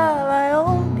you tell I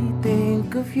only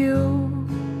think of you?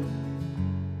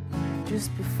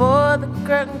 Just before the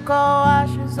curtain call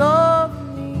washes over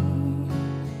me.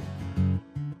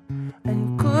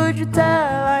 And could you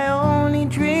tell I only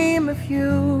dream of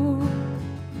you?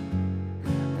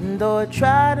 And though I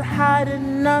try to hide it,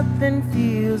 nothing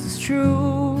feels as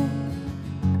true.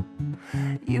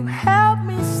 You help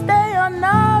me stay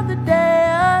another day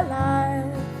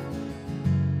alive,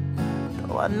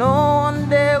 though I know one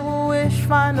day we'll wish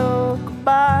final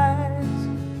goodbyes.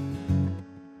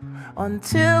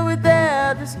 Until we're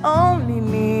there, there's only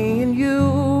me and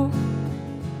you,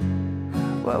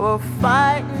 where we're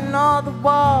fighting all the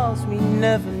wars we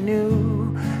never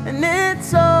knew. And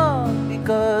it's all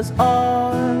because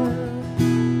all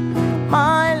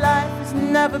my life has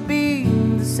never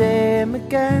been the same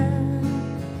again.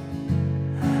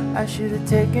 I should have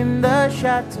taken the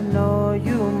shot to know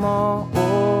you more.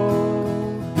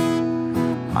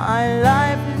 My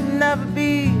life has never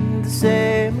been the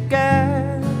same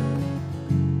again.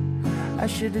 I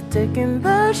should have taken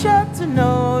the shot to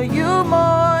know you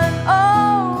more. And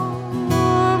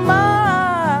oh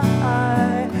my,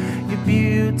 you're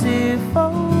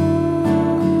beautiful.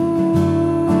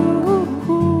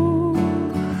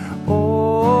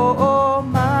 Oh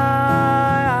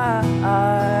my,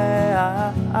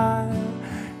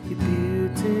 you're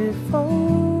beautiful.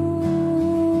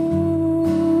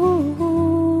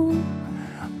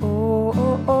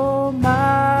 Oh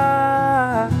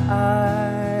my,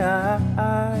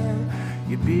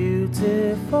 you're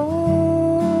beautiful.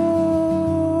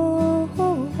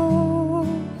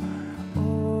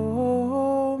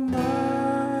 Oh my,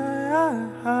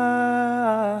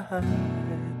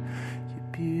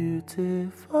 you're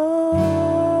beautiful.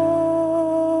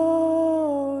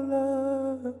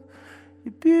 Love,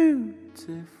 you're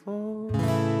beautiful.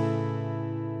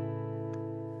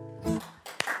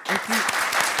 Thank you.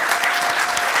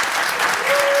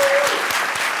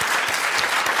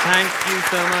 Thank you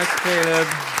so much, Caleb.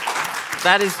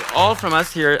 That is all from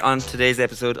us here on today's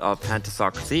episode of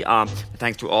Pantisocracy.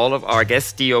 Thanks to all of our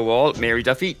guests, Steo Wall, Mary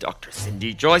Duffy, Dr.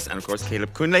 Sindy, Joyce, and of course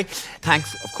Caleb Kunle.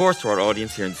 Thanks, of course, to our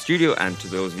audience here in the studio and to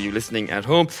those of you listening at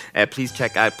home. Please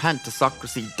check out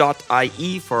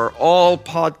pantisocracy.ie for all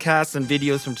podcasts and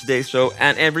videos from today's show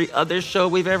and every other show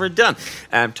we've ever done.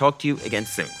 Talk to you again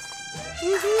soon.